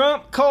are a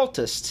Trump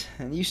cultist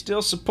and you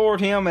still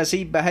support him as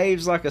he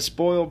behaves like a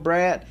spoiled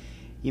brat,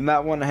 you might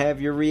want to have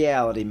your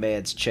reality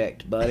meds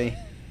checked, buddy.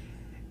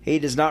 He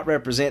does not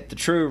represent the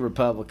true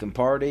Republican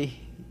Party.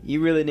 You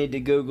really need to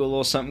Google a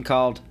little something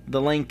called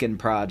the Lincoln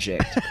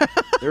Project.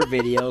 Their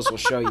videos will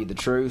show you the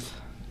truth.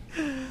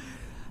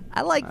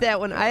 I like that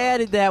one. I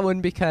added that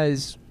one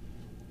because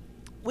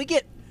we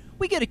get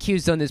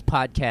accused on this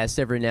podcast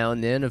every now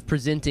and then of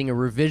presenting a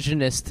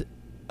revisionist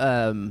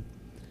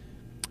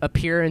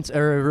appearance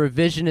or a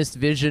revisionist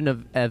vision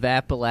of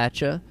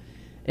Appalachia.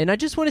 And I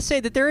just want to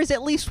say that there is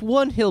at least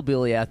one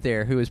hillbilly out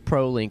there who is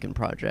pro-Lincoln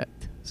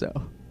Project.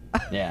 So,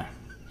 yeah.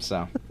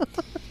 So,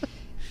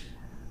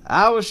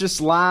 I was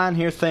just lying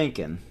here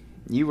thinking,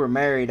 you were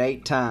married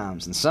 8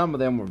 times, and some of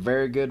them were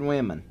very good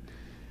women.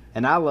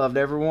 And I loved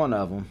every one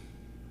of them.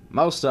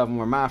 Most of them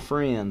were my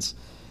friends,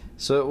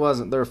 so it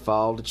wasn't their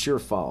fault, it's your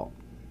fault.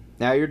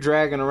 Now you're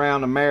dragging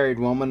around a married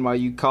woman while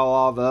you call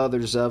all the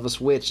others of us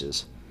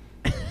witches.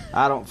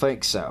 I don't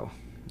think so.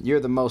 You're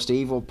the most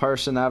evil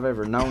person I've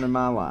ever known in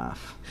my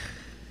life.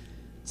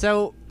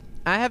 So,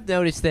 I have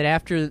noticed that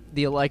after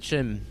the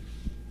election,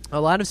 a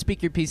lot of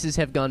speaker pieces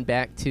have gone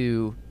back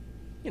to,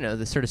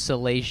 the sort of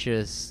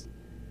salacious,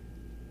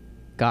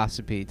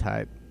 gossipy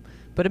type.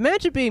 But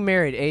imagine being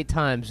married 8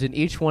 times and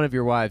each one of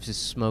your wives is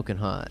smoking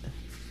hot.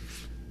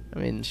 I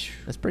mean,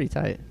 that's pretty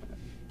tight.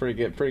 Pretty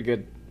good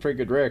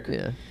record.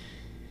 Yeah.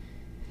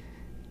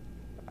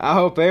 I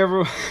hope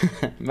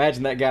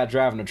imagine that guy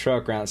driving a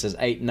truck around that says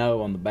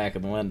 8-0 on the back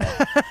of the window.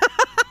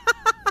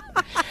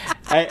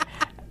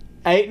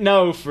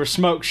 8-0 for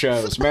smoke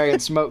shows, Marion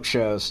smoke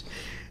shows.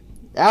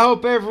 I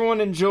hope everyone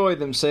enjoyed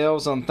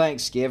themselves on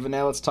Thanksgiving.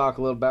 Now let's talk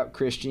a little about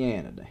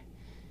Christianity.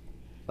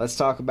 Let's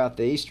talk about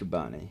the Easter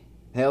Bunny.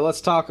 Hell,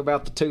 let's talk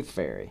about the Tooth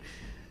Fairy.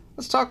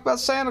 Let's talk about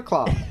Santa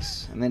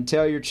Claus. And then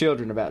tell your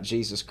children about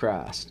Jesus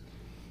Christ.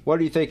 What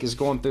do you think is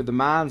going through the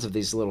minds of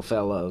these little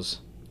fellows?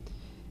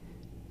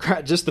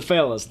 Just the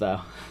fellas,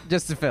 though.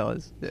 Just the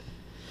fellas. Yeah.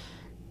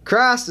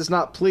 Christ is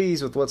not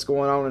pleased with what's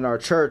going on in our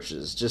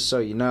churches, just so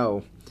you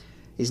know.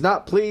 He's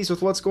not pleased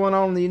with what's going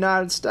on in the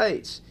United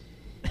States.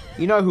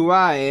 You know who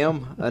I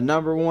am, a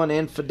 #1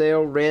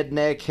 infidel,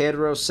 redneck,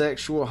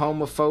 heterosexual,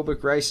 homophobic,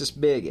 racist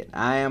bigot.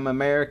 I am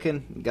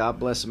American. God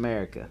bless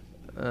America.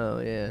 Oh,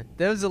 yeah.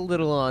 That was a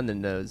little on the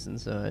nose, and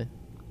so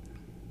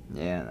I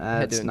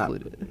had to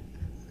include it.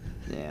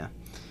 Yeah.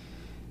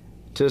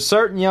 To a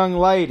certain young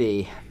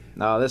lady...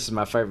 Oh, this is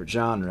my favorite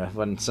genre,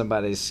 when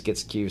somebody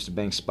gets accused of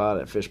being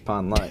spotted at Fish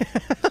Pond Lake.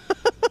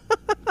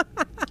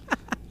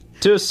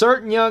 To a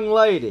certain young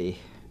lady,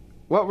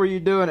 What were you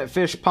doing at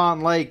Fish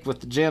Pond Lake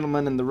with the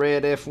gentleman in the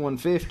red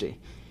F-150?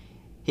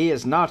 He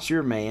is not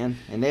your man,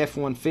 and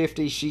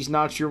F-150, she's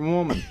not your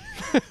woman.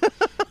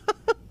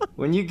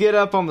 When you get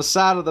up on the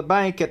side of the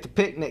bank at the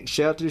picnic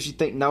shelters, you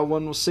think no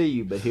one will see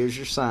you, but here's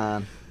your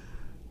sign.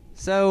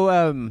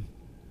 So,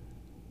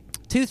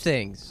 two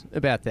things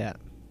about that.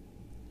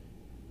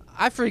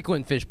 I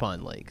frequent Fish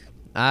Pond Lake.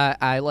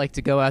 I like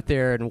to go out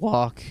there and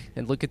walk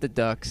and look at the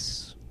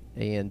ducks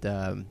and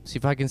see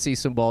if I can see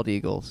some bald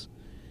eagles.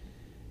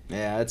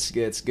 Yeah, it's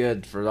good. It's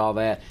good for all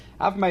that.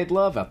 I've made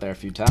love out there a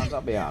few times.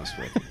 I'll be honest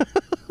with you.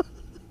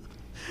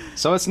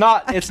 So it's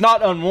not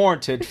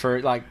unwarranted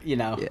for to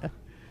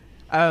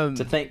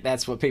think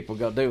that's what people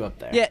go do up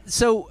there. Yeah.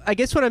 So I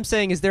guess what I'm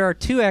saying is there are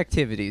two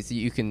activities that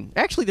you can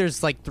actually.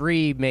 There's like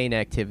three main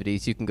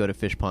activities you can go to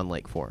Fish Pond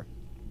Lake for.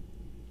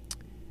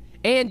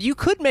 And you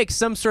could make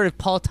some sort of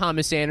Paul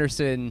Thomas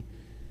Anderson,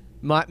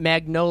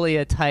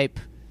 Magnolia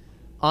type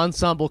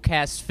ensemble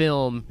cast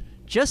film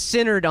just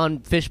centered on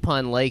Fish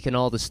Pond Lake and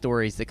all the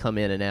stories that come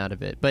in and out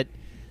of it. But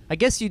I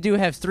guess you do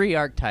have three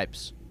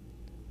archetypes.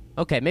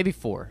 Okay, maybe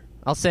four.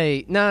 I'll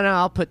say no.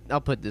 I'll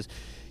put this.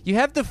 You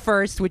have the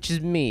first, which is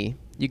me.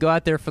 You go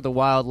out there for the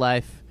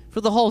wildlife,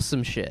 for the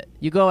wholesome shit.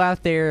 You go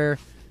out there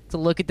to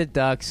look at the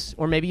ducks,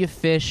 or maybe you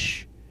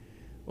fish,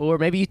 or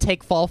maybe you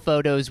take fall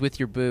photos with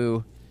your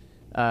boo.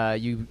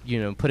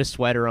 You put a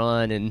sweater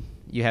on and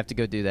you have to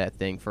go do that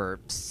thing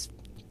for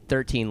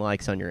 13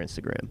 likes on your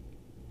Instagram.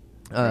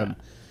 Right.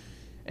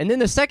 And then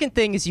the second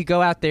thing is you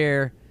go out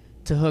there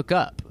to hook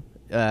up.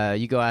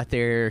 You go out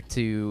there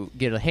to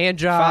get a hand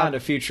job. Find a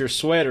future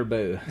sweater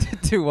boo.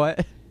 To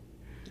what?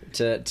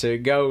 To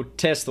go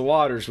test the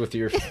waters with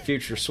your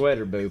future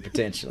sweater boo,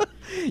 potentially.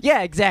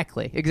 Yeah,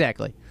 exactly.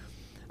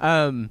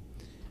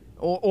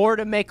 Or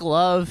to make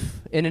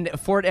love in a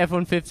Ford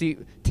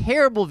F-150.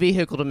 Terrible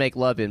vehicle to make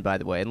love in, by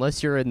the way,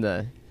 unless you're in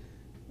the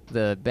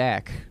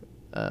back.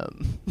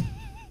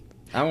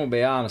 I'm going to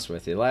be honest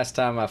with you. Last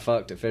time I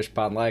fucked at Fish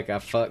Pond Lake, I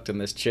fucked in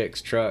this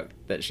chick's truck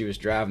that she was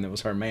driving that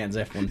was her man's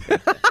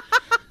F-150.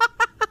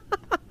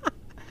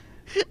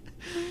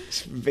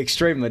 It's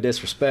extremely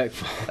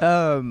disrespectful.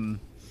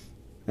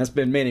 That's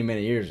been many,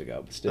 many years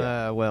ago, but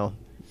still. Well,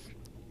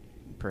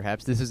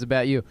 perhaps this is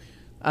about you.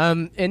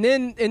 And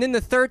then the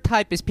third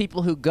type is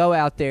people who go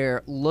out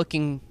there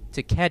looking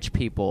to catch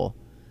people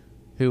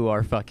who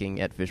are fucking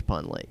at Fish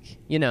Pond Lake.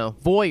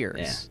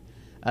 Voyeurs.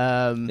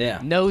 Yeah.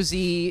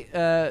 Nosy,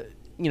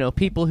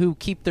 people who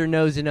keep their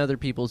nose in other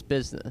people's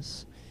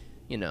business.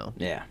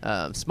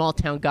 Yeah. Small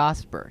town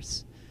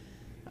gossipers.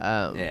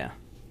 Yeah.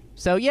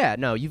 So,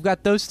 you've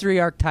got those three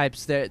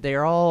archetypes.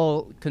 They're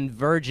all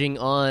converging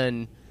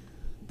on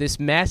this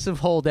massive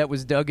hole that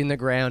was dug in the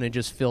ground and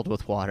just filled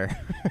with water.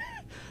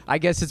 I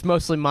guess it's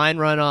mostly mine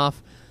runoff.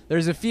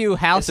 There's a few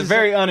houses. It's a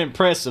very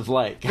unimpressive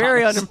lake.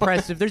 Very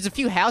unimpressive. There's a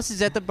few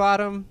houses at the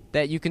bottom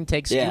that you can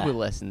take scuba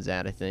lessons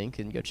at, I think,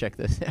 and go check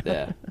this out.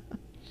 Yeah.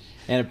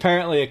 And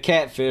apparently a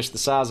catfish the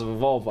size of a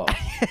Volvo.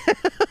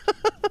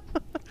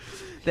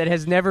 That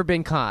has never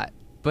been caught,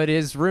 but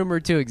is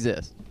rumored to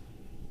exist.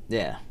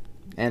 Yeah.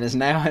 And is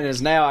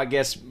now, I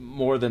guess,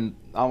 more than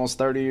almost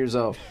 30 years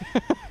old.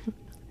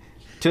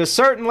 To a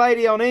certain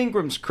lady on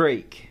Ingram's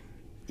Creek.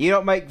 You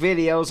don't make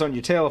videos on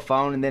your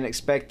telephone and then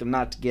expect them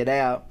not to get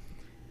out,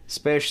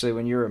 especially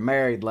when you're a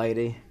married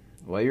lady.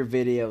 Well, your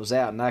video's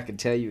out, and I can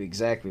tell you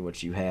exactly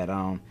what you had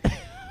on.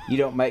 You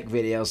don't make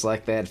videos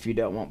like that if you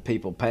don't want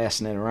people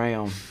passing it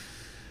around.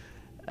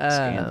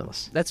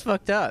 Scandalous. That's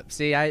fucked up.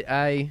 See, that's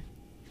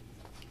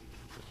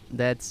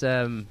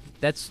a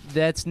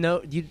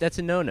no-no. You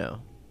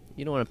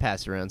don't want to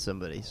pass around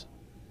somebody's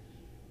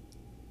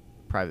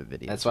private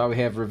video. That's why we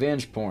have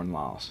revenge porn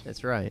laws.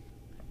 That's right.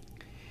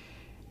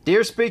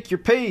 Dear Speak Your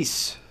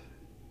Peace,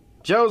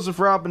 Joseph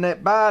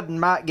Robinette Biden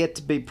might get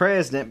to be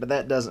president, but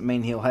that doesn't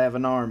mean he'll have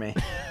an army.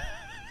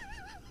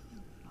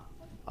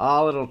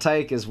 All it'll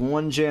take is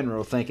one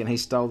general thinking he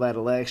stole that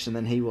election,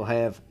 then he will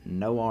have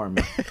no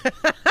army.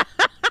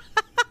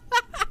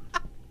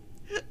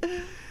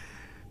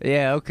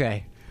 Yeah,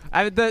 okay.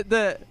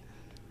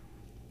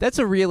 That's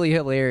a really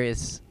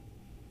hilarious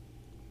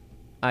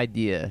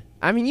idea.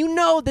 I mean,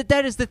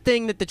 that is the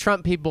thing that the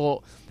Trump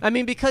people... I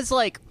mean, because,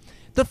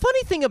 the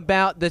funny thing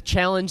about the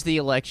challenge the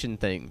election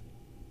thing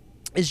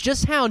is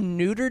just how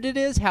neutered it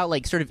is, how,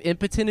 sort of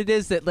impotent it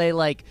is that they,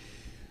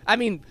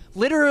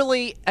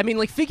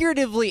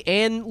 figuratively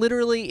and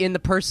literally in the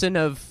person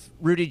of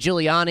Rudy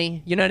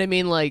Giuliani. You know what I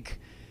mean?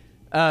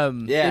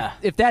 Yeah.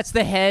 If that's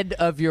the head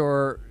of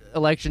your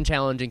election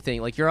challenging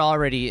thing, you're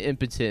already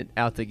impotent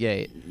out the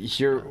gate.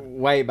 You're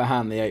way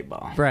behind the eight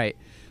ball. Right.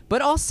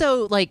 But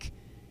also,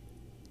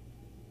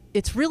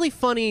 it's really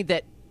funny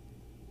that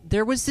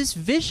there was this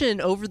vision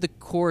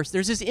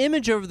there's this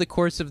image over the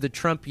course of the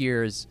Trump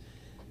years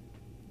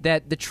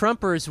that the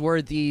Trumpers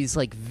were these,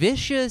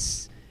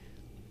 vicious,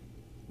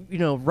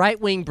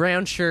 right-wing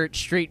brown shirt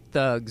street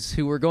thugs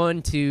who were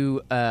going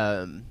to,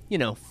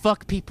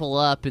 fuck people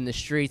up in the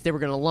streets. They were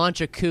going to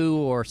launch a coup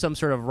or some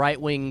sort of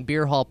right-wing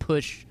beer hall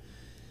push.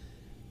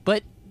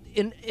 But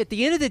at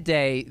the end of the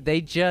day,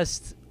 they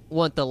just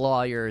want the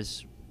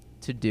lawyers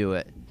to do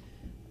it.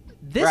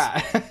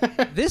 Right.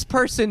 This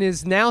person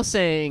is now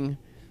saying,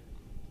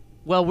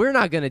 well, we're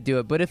not going to do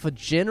it, but if one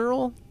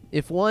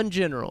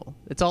general,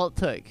 that's all it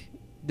took,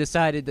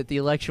 decided that the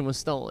election was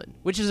stolen,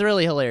 which is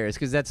really hilarious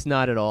because that's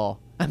not at all.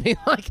 I mean,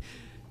 like,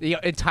 the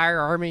entire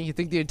army, you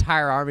think the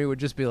entire army would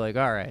just be like,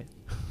 all right.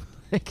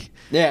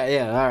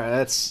 Yeah, all right.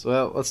 Let's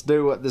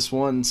do what this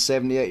one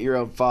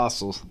 78-year-old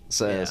fossil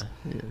says.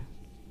 Yeah.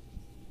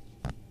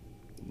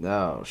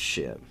 Oh,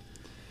 shit.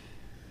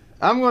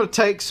 I'm going to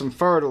take some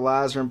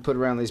fertilizer and put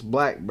around these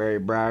blackberry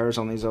briars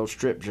on these old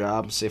strip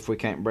jobs and see if we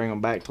can't bring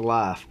them back to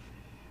life.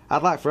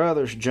 I'd like for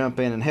others to jump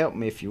in and help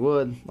me if you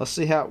would. Let's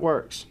see how it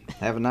works.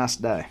 Have a nice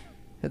day.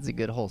 That's a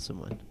good, wholesome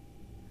one.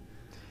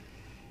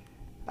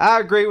 I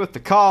agree with the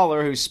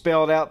caller who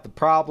spelled out the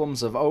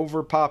problems of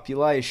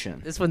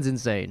overpopulation. This one's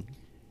insane.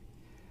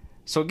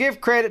 So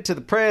give credit to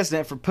the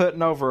president for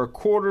putting over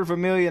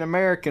 250,000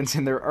 Americans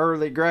in their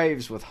early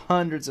graves with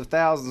hundreds of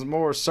thousands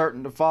more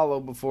certain to follow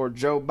before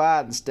Joe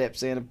Biden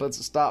steps in and puts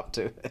a stop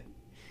to it.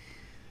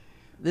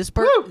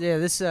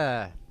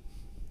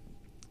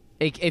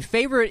 A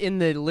favorite in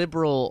the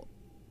liberal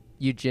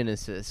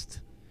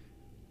eugenicist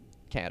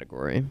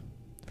category,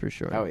 for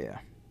sure. Oh, yeah.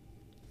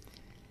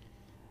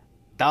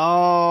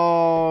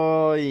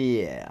 Oh,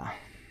 yeah.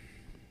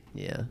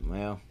 Yeah.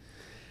 Well,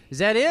 is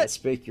that it? Let's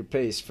speak your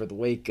piece for the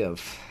week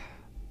of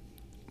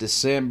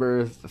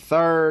December the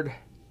 3rd,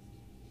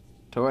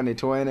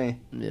 2020.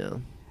 Yeah.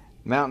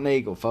 Mountain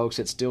Eagle, folks,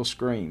 it still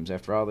screams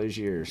after all these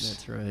years.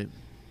 That's right.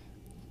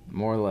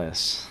 More or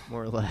less.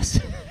 More or less.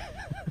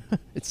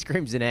 It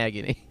screams in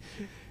agony.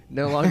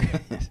 No longer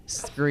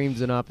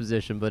screams in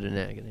opposition, but in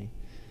agony.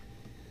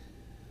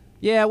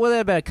 Yeah, well,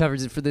 that about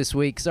covers it for this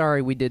week.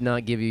 Sorry we did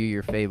not give you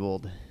your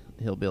fabled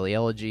Hillbilly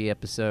Elegy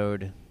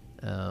episode.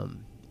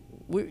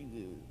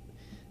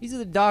 These are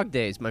the dog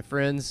days, my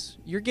friends.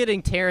 You're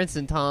getting Terrence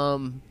and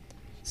Tom,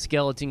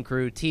 Skeleton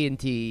Crew,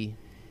 TNT.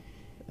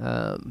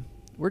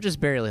 We're just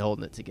barely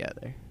holding it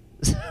together.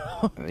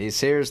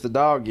 Here's the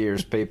dog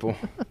years, people.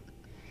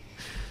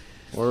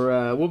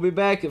 We'll be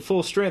back at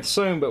full strength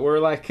soon, but we're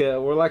like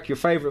your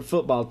favorite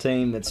football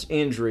team that's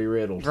injury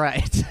riddled.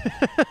 Right.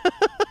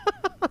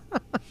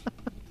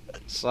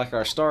 It's like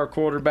our star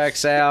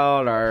quarterback's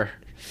out, our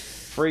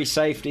free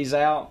safety's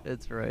out.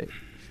 That's right.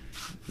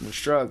 We're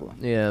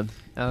struggling. Yeah.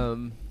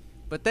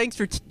 But thanks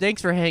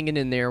for hanging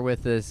in there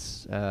with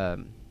us.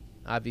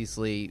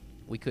 Obviously,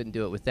 we couldn't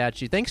do it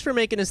without you. Thanks for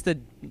making us the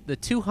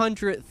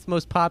 200th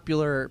most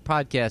popular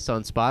podcast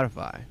on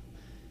Spotify.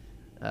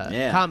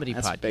 Comedy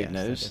that's podcast, big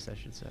news. I guess I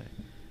should say.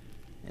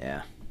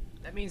 Yeah.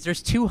 That means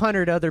there's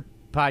 200 other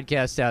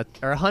podcasts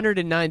or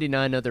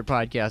 199 other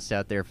podcasts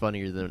out there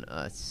funnier than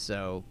us.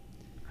 So,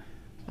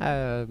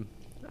 I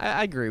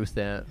agree with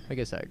that. I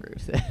guess I agree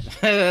with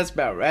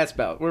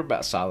that. We're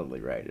about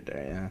solidly rated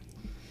there,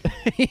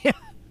 yeah. Yeah.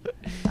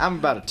 I'm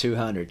about a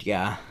 200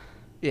 guy.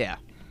 Yeah.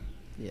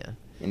 Yeah.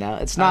 You know,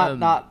 it's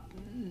not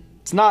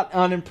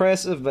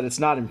unimpressive, but it's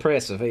not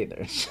impressive either.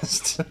 It's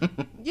just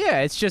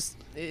yeah,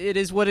 it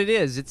is what it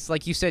is. It's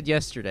like you said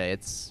yesterday.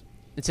 It's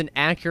an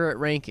accurate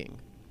ranking,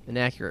 an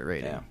accurate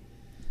rating. Yeah.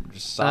 We're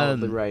just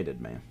solidly rated,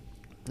 man.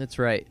 That's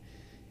right.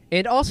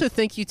 And also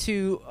thank you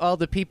to all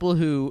the people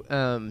who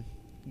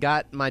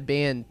got my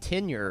band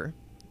Tenure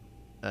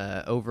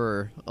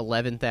over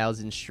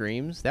 11,000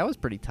 streams. That was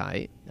pretty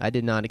tight. I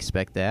did not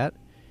expect that.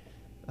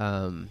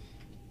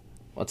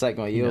 What's that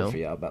going to yield for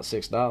y'all? About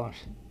 $6?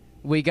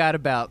 We got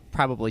about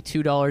probably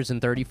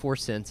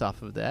 $2.34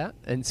 off of that,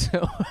 and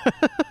so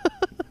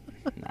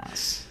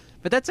nice.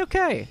 But that's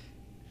okay.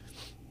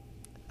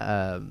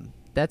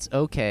 That's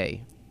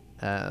okay.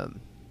 But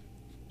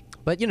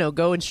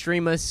go and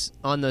stream us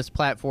on those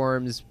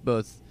platforms,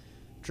 both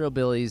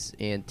Trillbillies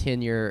and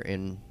Tenure,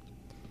 and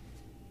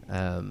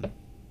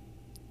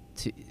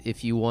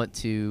if you want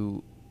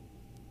to,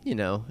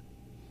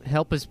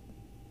 help us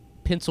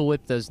pencil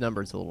whip those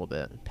numbers a little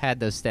bit,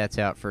 pad those stats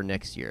out for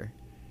next year.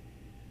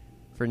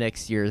 For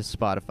next year's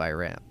Spotify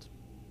Wrapped.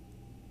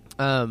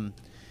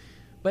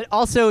 But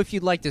also, if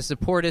you'd like to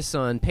support us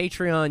on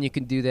Patreon, you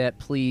can do that.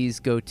 Please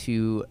go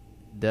to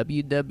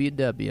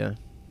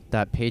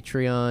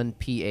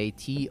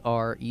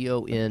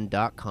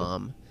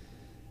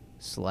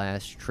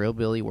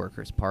www.patreon.com/Trillbilly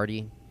Workers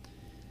Party.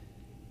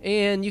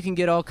 And you can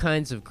get all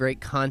kinds of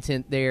great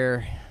content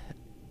there.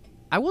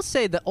 I will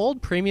say the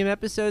old premium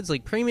episodes,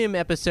 like premium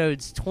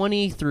episodes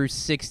 20 through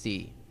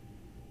 60,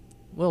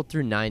 well,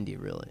 through 90,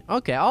 really.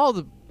 Okay,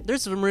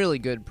 there's some really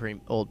good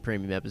old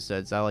premium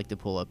episodes I like to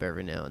pull up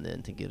every now and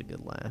then to get a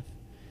good laugh.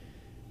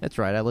 That's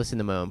right, I listen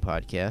to my own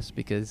podcast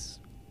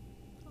because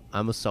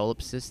I'm a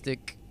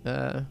solipsistic,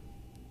 egomaniacal...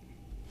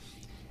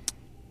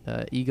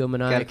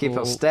 Gotta keep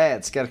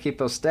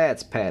those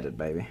stats padded,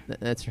 baby.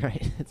 That's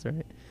right, that's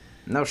right.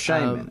 No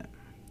shame in it.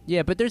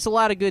 Yeah, but there's a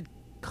lot of good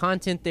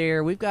content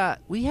there. We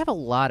have a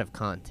lot of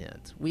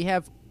content. We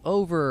have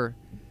over...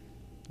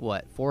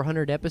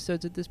 400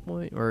 episodes at this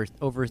point? Or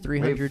over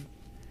 300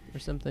 or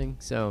something?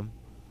 So,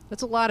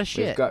 that's a lot of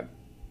shit. We've got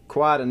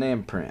quite an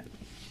imprint.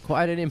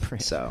 Quite an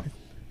imprint. So,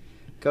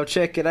 Go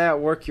check it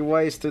out. Work your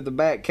ways through the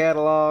back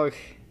catalog.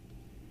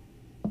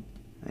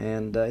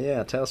 And,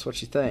 yeah, tell us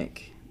what you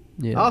think.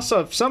 Yeah. Also,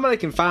 if somebody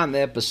can find the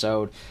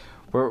episode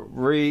where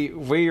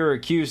we are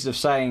accused of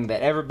saying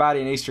that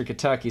everybody in Eastern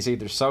Kentucky is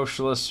either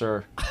socialists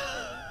or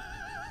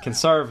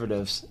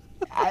conservatives.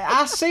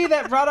 I see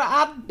that, brother.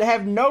 I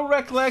have no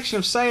recollection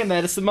of saying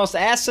that. It's the most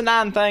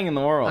asinine thing in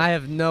the world. I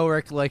have no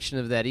recollection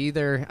of that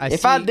either.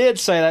 If I did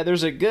say that,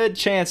 there's a good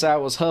chance I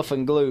was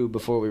huffing glue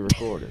before we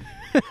recorded.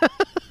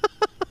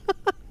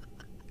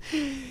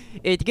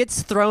 It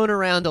gets thrown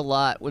around a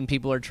lot when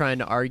people are trying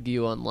to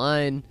argue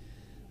online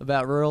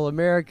about rural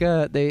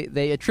America.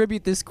 They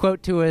attribute this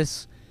quote to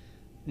us.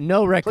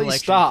 No recollection.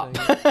 Please stop.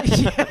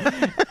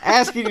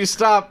 Asking you to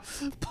stop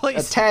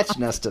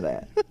attaching us to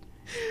that.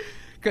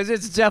 Because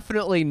it's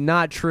definitely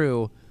not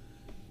true.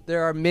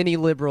 There are many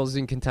liberals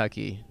in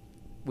Kentucky.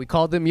 We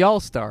call them y'all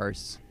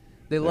stars.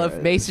 They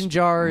love mason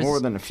jars. More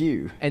than a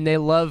few. And they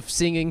love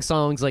singing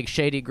songs like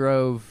Shady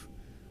Grove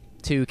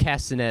to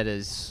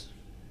castanettas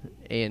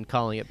and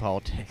calling it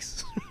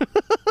politics.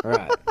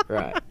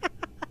 Right.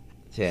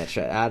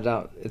 Yeah, I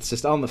don't. It's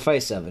just on the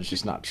face of it, it's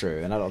just not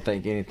true, and I don't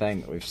think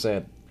anything that we've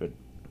said would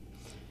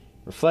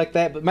reflect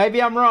that. But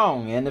maybe I'm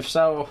wrong, and if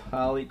so,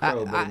 I'll eat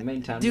crow. But in the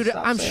meantime, dude,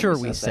 I'm sure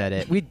we said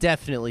it. We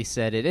definitely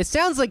said it. It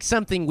sounds like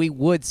something we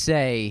would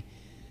say.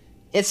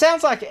 It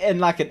sounds like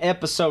an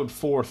episode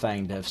 4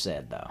 thing to have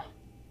said, though.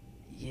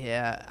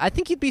 Yeah, I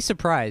think you'd be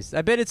surprised.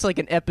 I bet it's like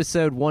an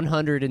episode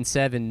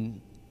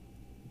 107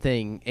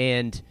 thing,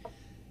 and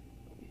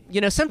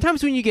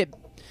sometimes when you get.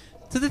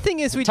 So the thing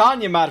is,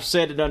 Tanya might have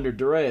said it under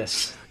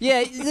duress.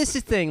 Yeah, this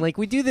is the thing. Like,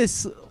 we do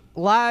this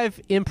live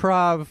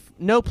improv,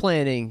 no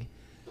planning,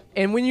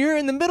 and when you're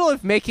in the middle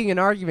of making an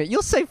argument,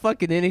 you'll say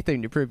fucking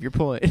anything to prove your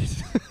point.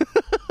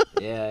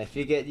 Yeah, if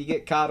you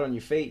get caught on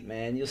your feet,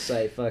 man, you'll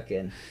say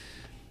fucking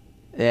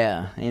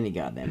any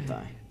goddamn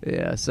thing.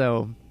 Yeah,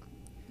 so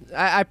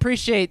I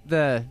appreciate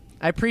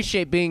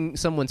being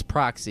someone's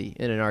proxy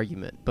in an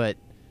argument, but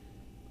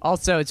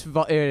also it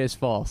is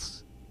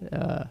false.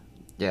 Yeah,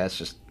 it's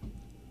just.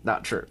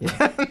 Not true.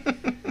 Yeah.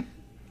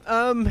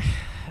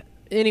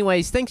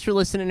 Anyways, thanks for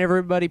listening,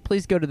 everybody.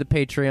 Please go to the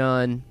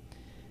Patreon,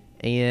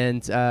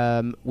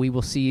 and we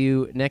will see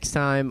you next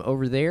time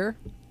over there.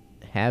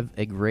 Have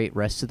a great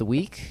rest of the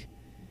week,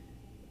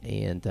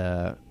 and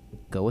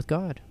go with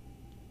God.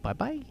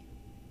 Bye-bye.